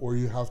floor, or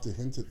you have to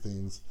hint at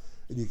things,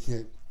 and you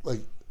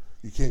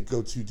can't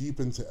go too deep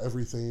into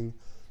everything.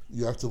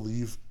 You have to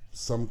leave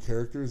some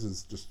characters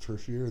as just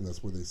tertiary, and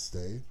that's where they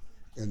stay,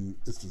 and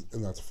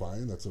and that's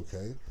fine. That's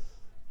okay.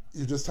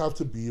 You just have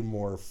to be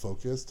more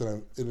focused,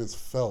 and it is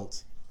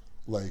felt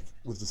like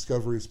with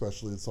Discovery,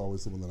 especially, it's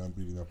always the one that I'm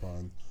beating up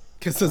on.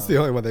 Because it's the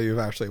only one that you've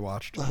actually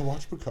watched. I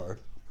watched Picard.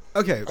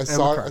 Okay, I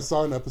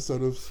saw an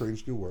episode of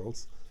Strange New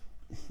Worlds.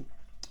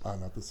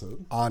 On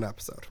episode.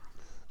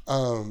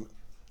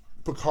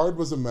 Picard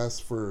was a mess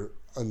for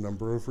a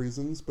number of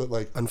reasons, but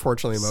like,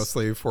 unfortunately,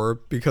 mostly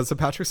because of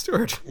Patrick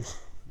Stewart.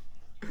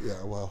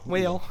 Yeah, well,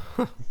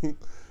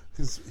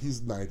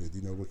 he's knighted.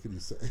 You know, what can you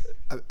say?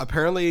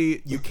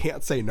 Apparently, you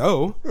can't say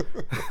no.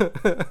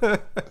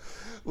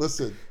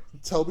 Listen,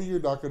 tell me you're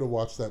not going to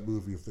watch that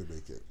movie if they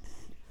make it.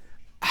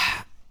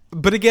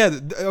 But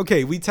again,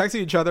 okay, we texted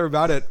each other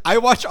about it. I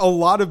watch a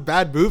lot of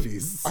bad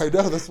movies. I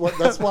know that's why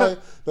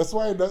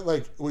I know,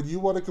 like, when you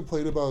want to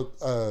complain about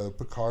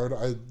Picard,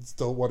 I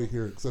don't want to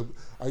hear it because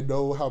I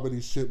know how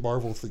many shit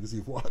Marvel things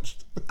you've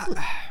watched.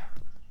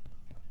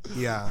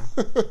 Yeah,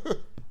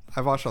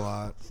 I've watched a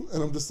lot,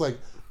 and I'm just like,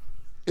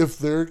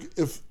 if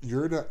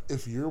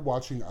you're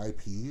watching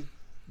IP,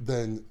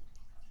 then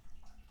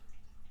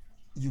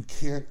you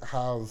can't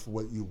have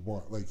what you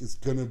want. Like, it's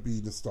gonna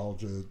be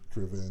nostalgia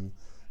driven.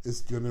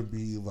 It's gonna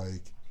be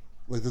like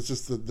that's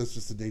just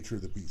the nature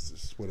of the beast.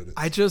 It's just what it is.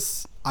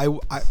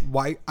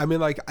 I mean,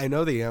 like, I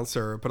know the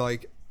answer, but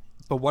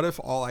what if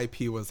all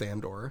IP was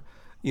Andor?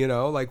 You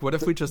know, like, what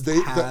if we just the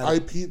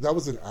IP that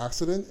was an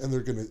accident, and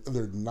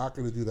they're not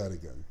gonna do that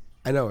again.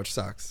 I know, which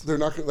sucks. They're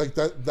not gonna, like,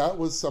 that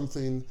was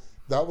something.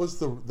 That was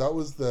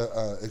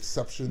the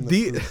exception that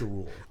proves the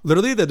rule.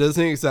 Literally, the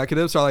Disney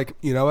executives are like,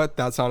 you know what?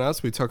 That's on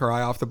us. We took our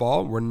eye off the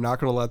ball. We're not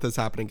going to let this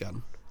happen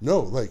again. No,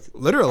 like,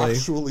 literally.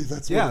 Actually,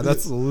 that's what it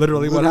that's is.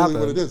 literally what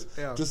happened. What it is.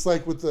 Yeah. Just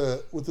like with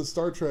the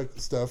Star Trek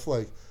stuff,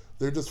 like,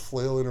 they're just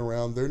flailing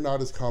around. They're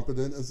not as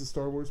competent as the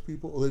Star Wars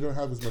people. They don't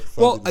have as much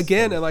fun. Well,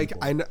 again, and like,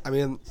 I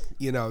mean,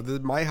 you know,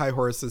 my high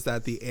horse is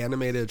that the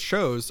animated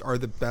shows are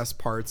the best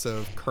parts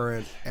of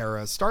current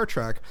era Star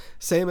Trek.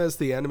 Same as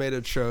the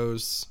animated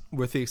shows,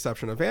 with the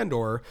exception of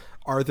Andor,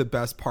 are the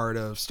best part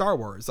of Star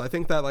Wars. I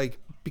think that, like,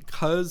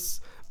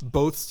 because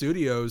both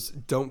studios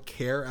don't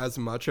care as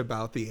much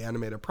about the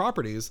animated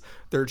properties,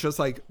 they're just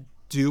like,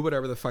 do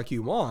whatever the fuck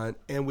you want,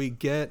 and we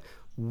get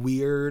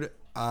weird,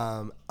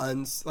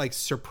 like,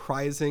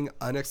 surprising,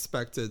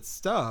 unexpected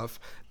stuff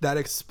that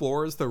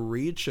explores the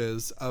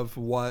reaches of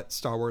what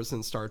Star Wars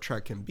and Star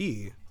Trek can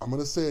be. I'm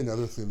gonna say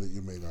another thing that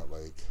you may not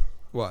like.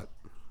 What?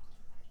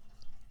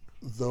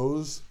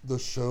 The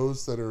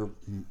shows that are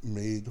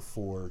made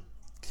for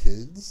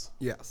kids,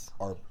 yes,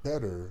 are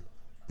better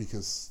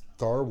because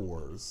Star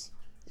Wars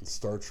and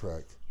Star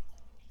Trek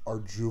are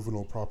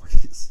juvenile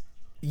properties.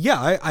 Yeah,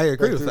 I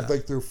agree with that. that.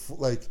 Like, they're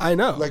like, I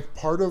know. Like,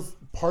 part of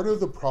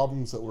the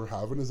problems that we're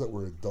having is that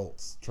we're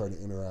adults trying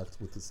to interact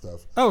with the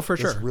stuff. Oh, for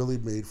sure. It's really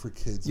made for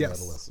kids and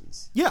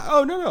adolescents. Yeah.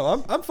 Oh,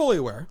 no. I'm fully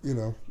aware. You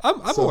know,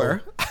 I'm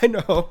aware. I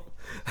know.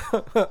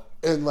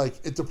 And like,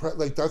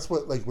 like, that's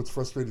what, like, what's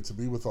frustrating to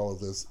me with all of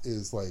this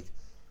is, like,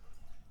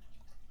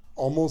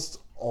 almost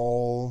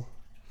all.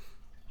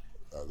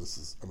 This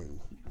is, I mean,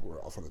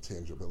 we're off on a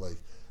tangent, but like,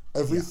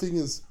 everything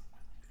is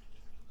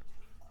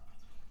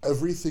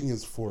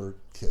for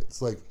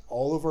kids. Like,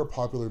 all of our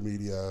popular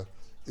media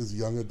is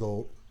young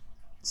adult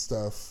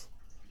stuff.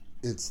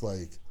 It's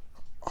like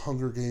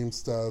Hunger Games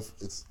stuff.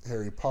 It's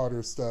Harry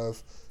Potter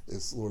stuff.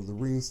 It's Lord of the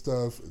Rings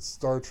stuff. It's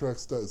Star Trek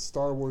stuff. It's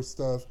Star Wars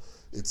stuff.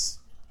 It's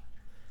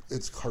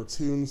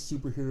cartoons,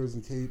 superheroes,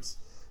 and capes.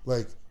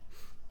 Like,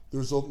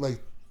 there's,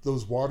 like,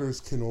 those waters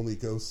can only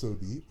go so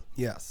deep.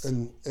 Yes.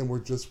 And we're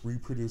just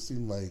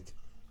reproducing, like,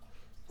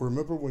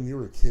 remember when you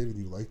were a kid and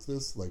you liked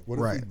this? Like, what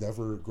if we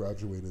never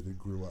graduated and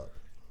grew up?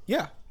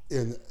 Yeah.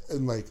 And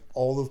like,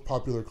 all of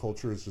popular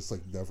culture is just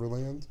like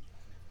Neverland.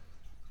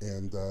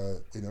 And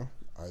you know,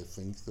 I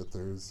think that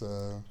there's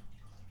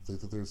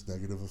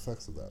negative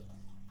effects of that.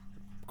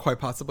 Quite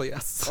possibly,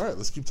 yes. All right,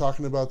 let's keep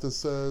talking about this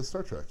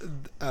Star Trek.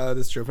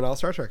 This juvenile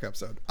Star Trek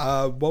episode.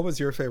 What was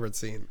your favorite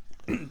scene?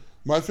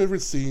 My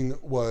favorite scene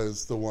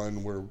was the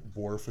one where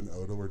Worf and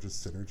Odo were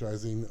just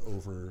synergizing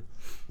over,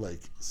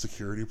 like,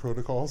 security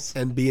protocols.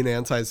 And being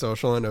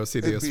antisocial and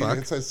OCD as fuck. Being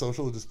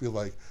antisocial and just be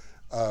like,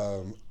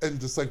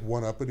 and just like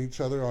one-upping each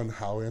other on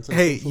how antisocial.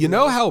 Hey, you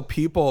know how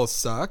people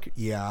suck?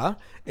 Yeah.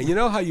 And you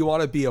know how you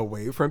want to be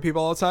away from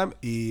people all the time?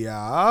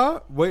 Yeah.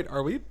 Wait,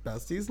 are we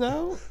besties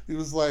now? He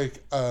was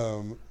like,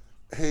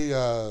 hey,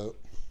 I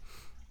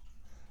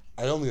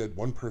only had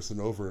one person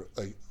over.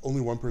 Like,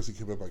 only one person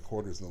came up my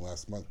quarters in the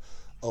last month.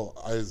 Oh,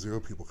 I had 0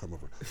 people come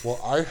over. Well,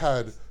 I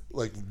had,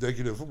 like,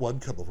 -1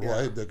 come over. Well,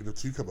 I had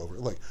 -2 come over.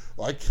 Like,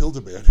 well, I killed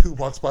a man who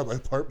walks by my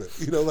apartment.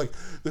 You know, like,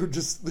 they were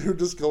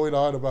just going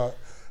on about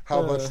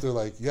how much they're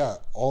like, yeah,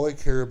 all I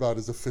care about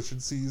is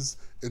efficiencies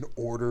and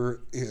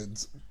order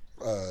and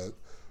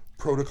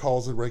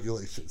protocols and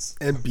regulations.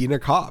 And being a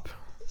cop.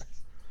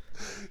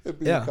 And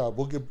being a cop.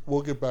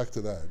 We'll get back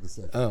to that in a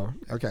second. Oh,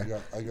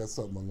 okay. I got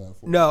something on that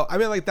for you. No, I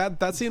mean, like,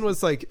 that scene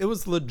was, like, it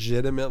was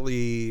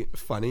legitimately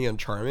funny and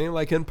charming,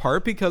 like, in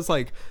part because,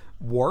 like,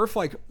 Worf,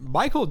 like,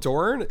 Michael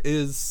Dorn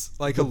is,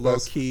 like, a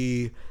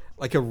low-key,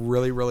 like, a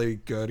really, really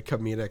good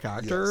comedic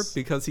actor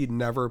because he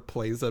never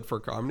plays it for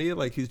comedy.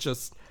 Like, he's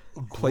just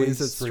plays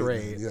it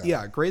straight.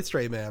 Yeah, great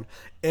straight man.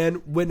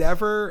 And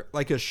whenever,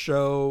 like, a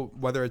show,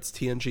 whether it's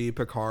TNG,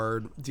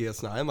 Picard,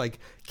 DS9, like,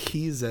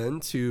 keys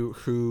into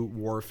who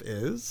Worf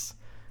is,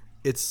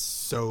 it's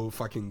so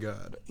fucking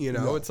good. You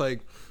know, it's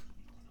like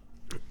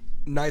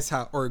nice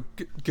house or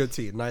good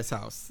tea, nice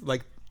house.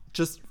 Like,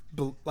 just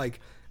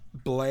like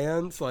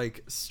bland,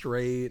 like,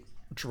 straight,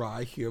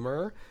 dry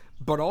humor,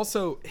 but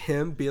also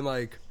him being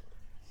like,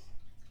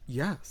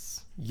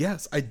 yes,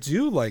 I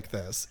do like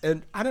this.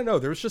 And I don't know,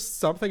 there was just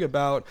something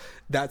about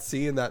that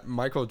scene that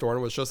Michael Dorn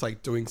was just,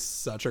 like, doing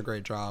such a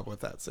great job with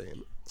that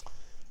scene.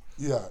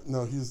 Yeah,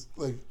 no, he's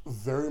like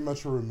very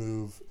much a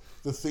remove.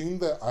 The thing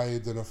that I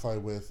identify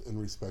with and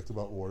respect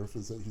about Worf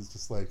is that he's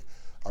just like,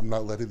 I'm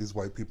not letting these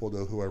white people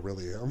know who I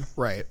really am.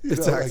 Right, You know,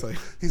 exactly.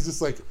 like, he's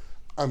just like,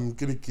 I'm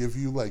gonna give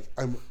you like,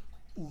 I'm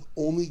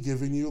only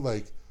giving you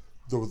like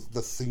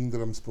the thing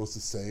that I'm supposed to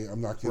say.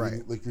 I'm not giving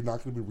Right. like, you're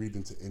not gonna be read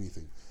into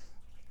anything.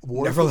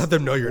 Never let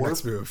them know your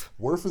next move.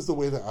 Worf is the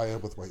way that I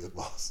am with my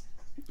in-laws.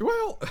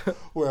 Well,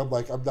 Where I'm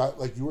like, I'm not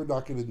like, you are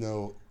not going to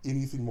know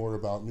anything more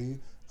about me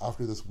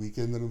after this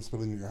weekend that I'm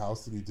spending in your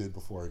house than you did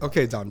before I got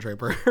okay, there. Don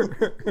Draper.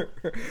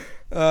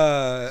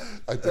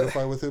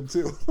 Identify with him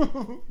too.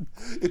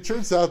 It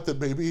turns out that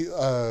maybe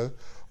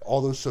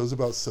all those shows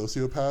about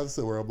sociopaths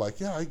that where I'm like,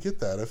 yeah, I get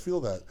that, I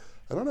feel that.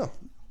 I don't know.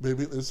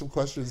 Maybe there's some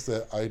questions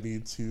that I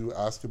need to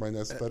ask in my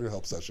next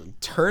BetterHelp session.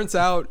 Turns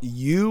out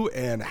you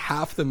and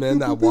half the men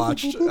that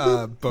watched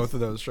both of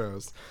those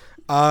shows.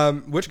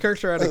 Which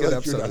character had a good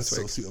episode You're not this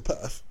a week?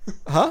 sociopath.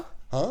 Huh?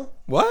 Huh?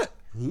 What?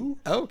 Who?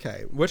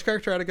 Okay. Which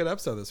character had a good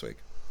episode this week?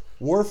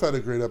 Worf had a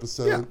great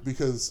episode Yeah.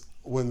 because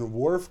when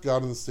Worf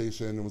got on the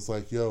station and was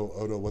like, yo,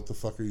 Odo, what the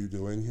fuck are you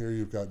doing here?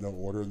 You've got no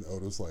order. And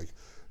Odo's like,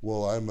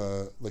 well, I'm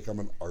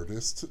an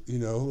artist, you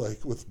know,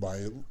 like with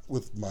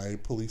my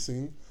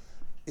policing.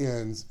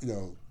 And, you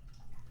know,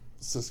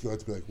 Cisco had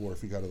to be like,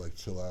 Worf, you gotta like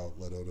chill out,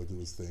 let Odo do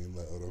his thing,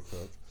 let Odo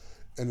cook.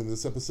 And in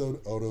this episode,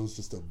 Odo's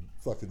just a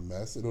fucking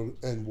mess.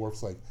 And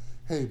Worf's like,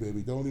 hey,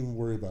 baby, don't even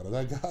worry about it.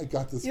 I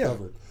got this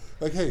covered.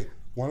 Like, hey,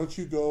 why don't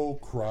you go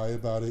cry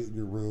about it in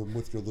your room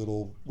with your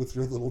little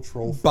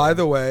troll friend? By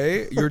the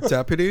way, your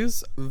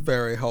deputies,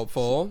 very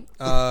helpful.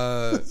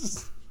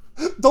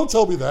 Don't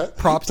tell me that.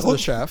 Props to the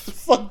chef.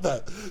 Fuck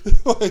that.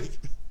 Like,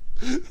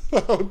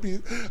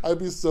 I'd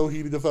be so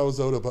heated if I was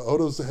Odo, but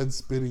Odo's head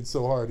spinning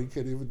so hard he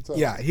can't even tell.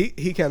 Yeah,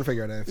 he can't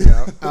figure anything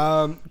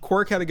out.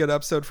 Quark had a good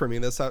episode for me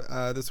this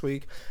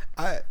week.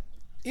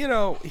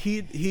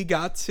 He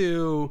got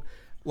to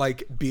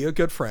like be a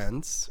good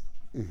friend,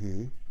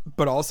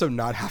 but also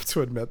not have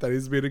to admit that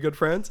he's being a good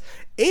friend.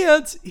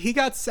 And he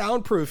got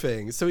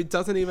soundproofing, so he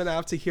doesn't even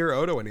have to hear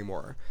Odo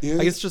anymore.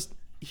 Like, it's just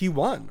he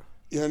won.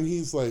 And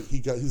he's like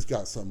he's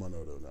got something on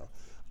Odo now.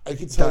 I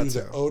can tell you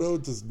that too. Odo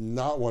does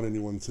not want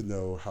anyone to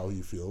know how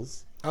he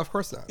feels. Of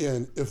course not.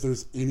 And if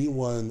there's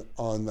anyone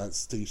on that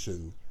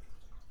station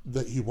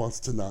that he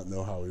wants to not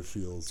know how he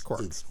feels,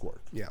 it's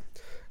Quark. Yeah.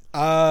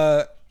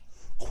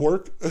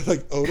 Quark,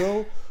 like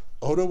Odo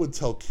would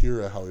tell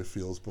Kira how he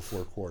feels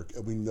before Quark,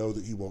 and we know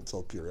that he won't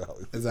tell Kira how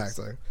he feels.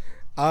 Exactly.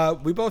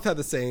 We both had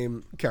the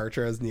same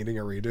character as needing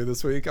a redo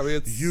this week. I mean,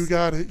 it's You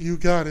got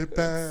it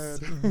bad.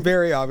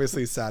 very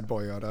obviously sad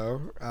boy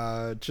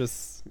Odo.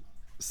 Just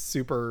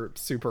super,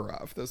 super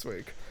rough this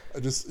week.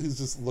 He's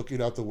just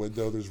looking out the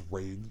window. There's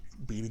rain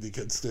beating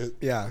against it.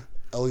 Yeah.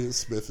 Elliot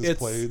Smith is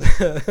played.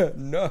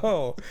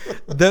 No.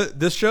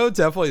 The show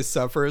definitely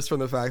suffers from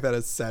the fact that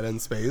it's set in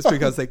space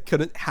because they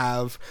couldn't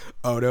have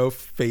Odo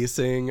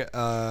facing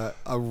a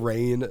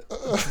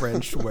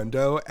rain-drenched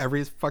window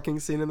every fucking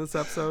scene in this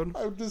episode.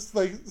 I'm just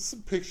like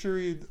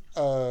picturing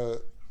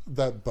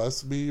that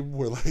bus meme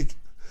where like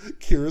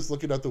Kira's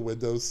looking out the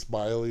window,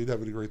 smiling,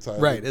 having a great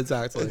time. Right,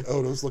 exactly. And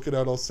Odo's looking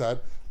out all sad.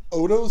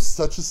 Odo's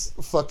such a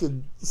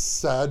fucking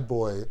sad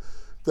boy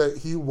that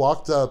he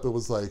walked up and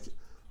was like,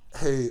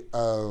 hey,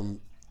 to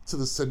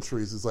the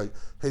sentries, he's like,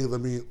 hey, let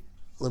me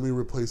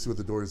replace you at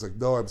the door. He's like,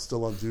 no, I'm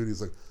still on duty.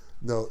 He's like,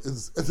 no. And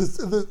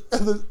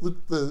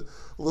the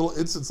little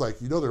instant's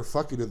like, you know they're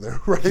fucking in there,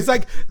 right? He's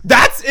like,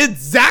 that's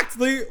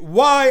exactly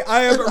why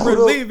I am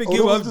relieving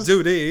you of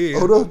duty.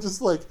 Odo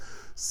just like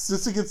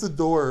sits against the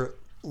door,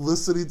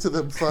 listening to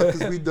them fuck,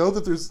 because we know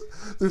that there's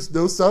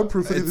no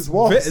soundproofing in these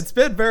walls. It's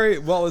been very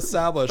well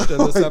established in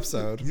this Like,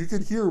 episode. You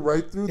can hear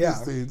right through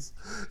these things,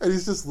 and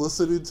he's just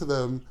listening to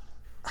them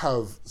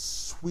have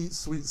sweet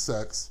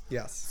sex.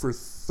 Yes. For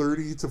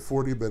 30 to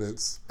 40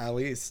 minutes, At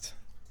least.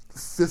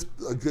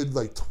 a good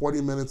like 20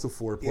 minutes of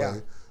foreplay. Yeah.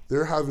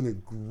 They're having a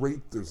great.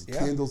 There's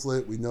candles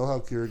lit. We know how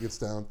Kira gets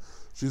down.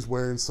 She's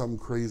wearing something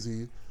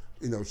crazy.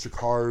 You know,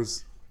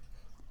 Shakar's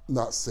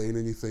not saying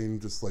anything,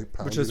 just like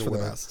pounding away. Which is for the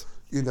best.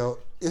 You know,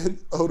 and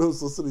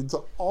Odo's listening to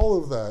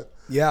all of that.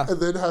 Yeah. And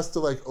then has to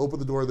like open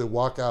the door, they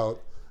walk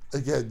out.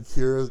 Again,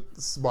 Kira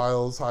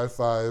smiles, high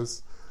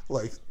fives,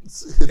 like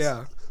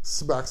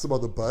smacks him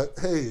on the butt.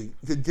 Hey,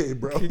 good game,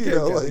 bro. Good you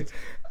know, game. like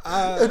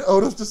and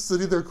Odo's just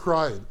sitting there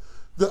crying.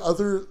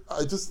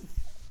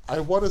 I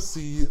want to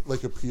see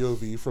like a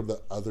POV from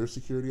the other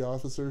security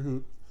officer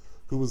who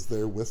was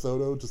there with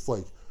Odo, just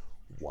like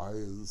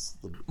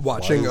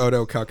watching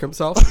Odo cuck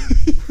himself.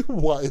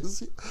 why is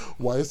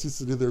he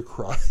sitting there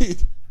crying?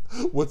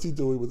 What's he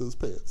doing with his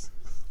pants?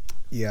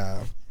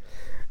 Yeah.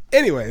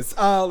 Anyways,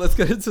 let's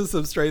get into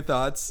some straight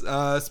thoughts.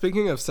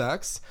 Speaking of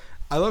sex,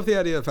 I love the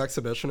idea of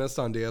exhibitionist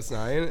on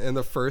DS9. In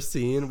the first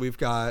scene, we've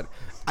got.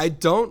 I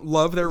don't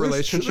love their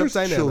relationship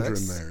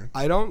dynamics. There.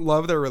 I don't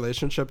love their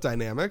relationship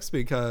dynamics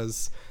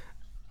because,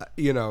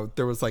 you know,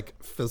 there was like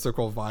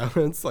physical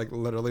violence, like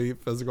literally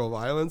physical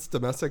violence,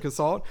 domestic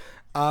assault.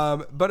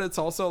 But it's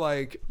also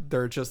like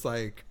they're just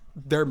like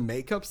their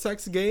makeup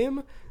sex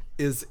game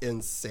is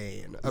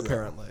insane,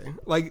 apparently.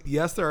 Like,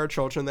 yes, there are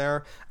children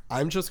there.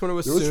 I'm just going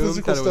to There was assume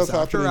physical that it was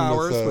stuff after happening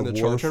hours with, when the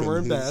children were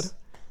in bed.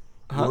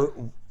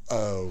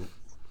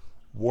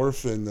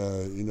 Worf and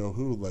you know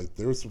who, like,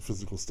 there was some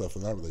physical stuff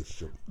in that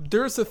relationship.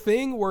 There's a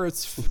thing where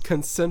it's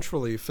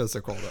consensually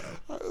physical,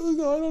 though. I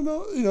don't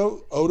know. You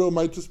know, Odo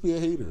might just be a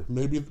hater.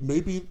 Maybe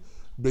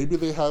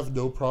they have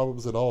no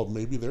problems at all.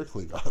 Maybe they're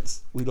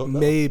Klingons. We don't know.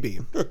 Maybe.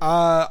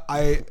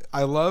 I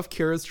love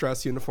Kira's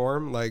dress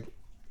uniform. Like,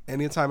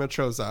 anytime it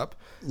shows up,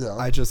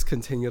 I just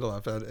continue to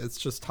love it. It's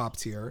just top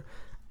tier.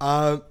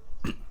 I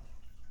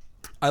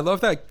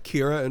love that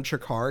Kira and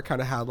Shakar kind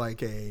of had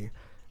like a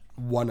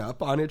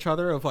one-up on each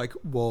other of like,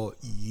 well,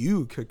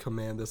 you could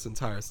command this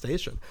entire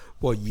station.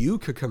 Well, you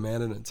could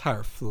command an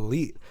entire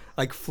fleet.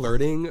 Like,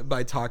 flirting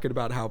by talking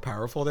about how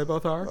powerful they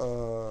both are.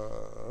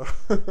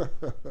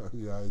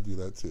 Yeah, I do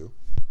that too.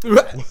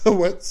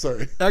 What?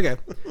 Sorry. Okay.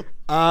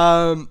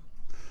 And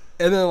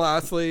then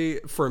lastly,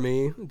 for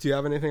me, do you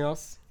have anything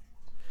else?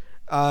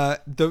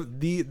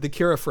 The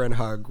Kira friend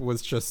hug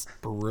was just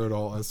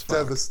brutal as fuck.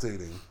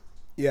 Devastating.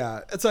 Yeah,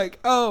 it's like,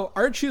 oh,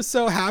 aren't you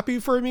so happy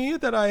for me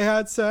that I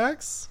had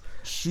sex?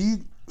 She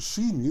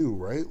knew,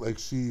 right? Like,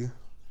 did she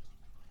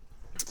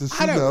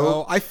I don't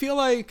know. I feel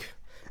like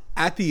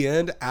at the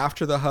end,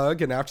 after the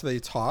hug and after they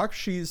talk,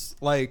 she's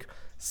like,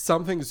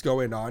 something's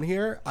going on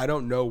here. I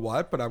don't know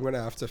what, but I'm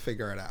gonna have to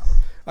figure it out.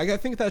 Like, I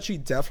think that she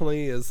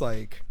definitely is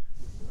like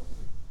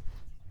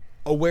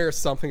aware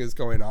something is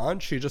going on.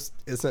 She just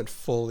isn't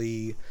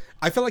fully.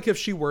 I feel like if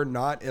she were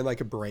not in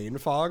like a brain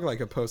fog, like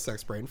a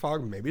post-sex brain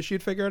fog, maybe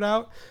she'd figure it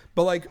out.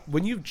 But like,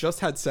 when you've just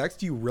had sex,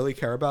 do you really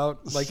care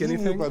about like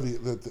anything? Knew by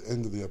the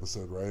end of the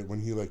episode, right,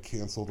 when he like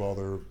canceled all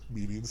their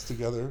meetings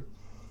together,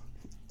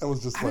 and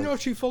was just. I don't know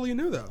if she fully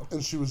knew though.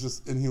 And she was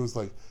just, and he was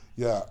like,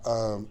 "Yeah,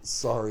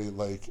 sorry,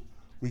 like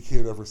we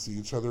can't ever see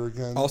each other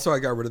again." Also, I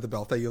got rid of the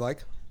belt that you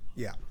like.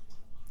 Yeah.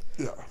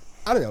 Yeah.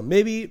 I don't know.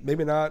 Maybe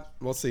not.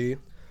 We'll see.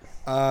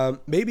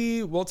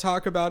 Maybe we'll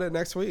talk about it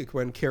next week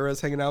when Kira's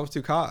hanging out with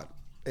Dukat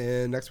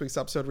in next week's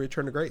episode,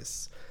 Return to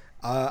Grace.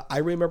 I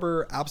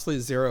remember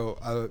absolutely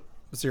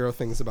zero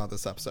things about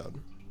this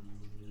episode.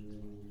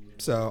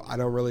 So I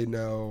don't really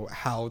know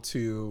how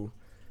to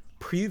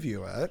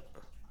preview it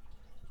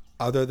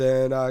other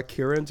than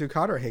Kira and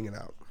Dukat are hanging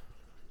out.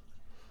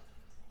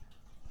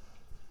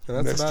 And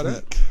that's next about week,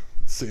 it.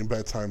 Same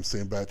bad time,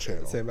 same bad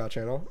channel. Same bad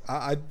channel.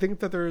 I think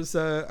that there's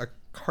a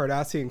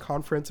Cardassian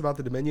conference about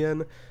the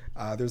Dominion.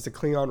 There's a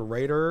Klingon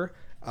raider.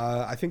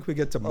 I think we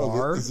get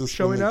Damar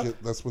showing up.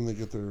 That's when they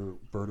get their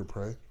bird of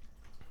prey.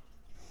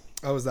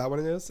 Oh, is that what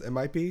it is? It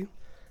might be.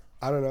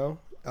 I don't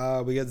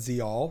know. We get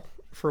Zial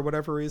for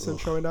whatever reason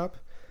showing up.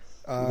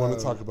 We want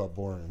to talk about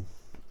boring.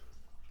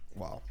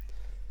 Wow.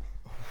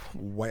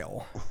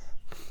 Well.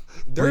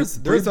 There's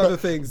other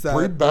things that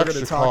we're going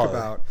to talk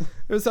about.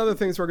 There's other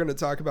things we're going to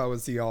talk about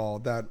with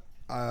Zial that.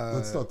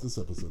 That's not this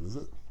episode, is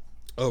it?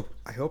 Oh,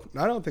 I hope.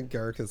 I don't think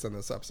Garrick is in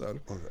this episode.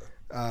 Okay.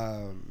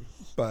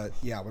 But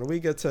yeah, when we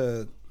get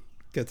to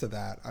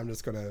that, I'm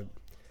just gonna.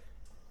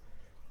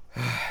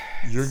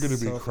 You're gonna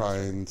be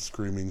crying,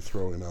 screaming,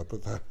 throwing up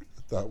at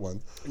that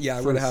one. Yeah,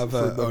 I'm gonna have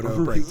an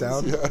Odo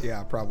breakdown.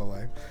 Yeah,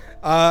 probably.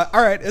 All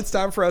right, it's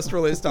time for us to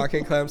release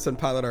docking clamps and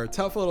pilot our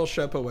tough little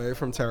ship away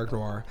from Terra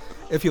Noir.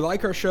 If you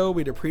like our show,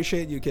 we'd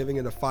appreciate you giving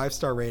it a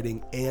 5-star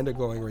rating and a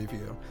glowing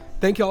review.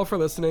 Thank you all for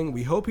listening.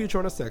 We hope you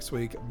join us next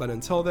week, but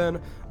until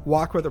then,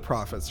 walk with the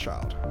Prophet's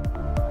child.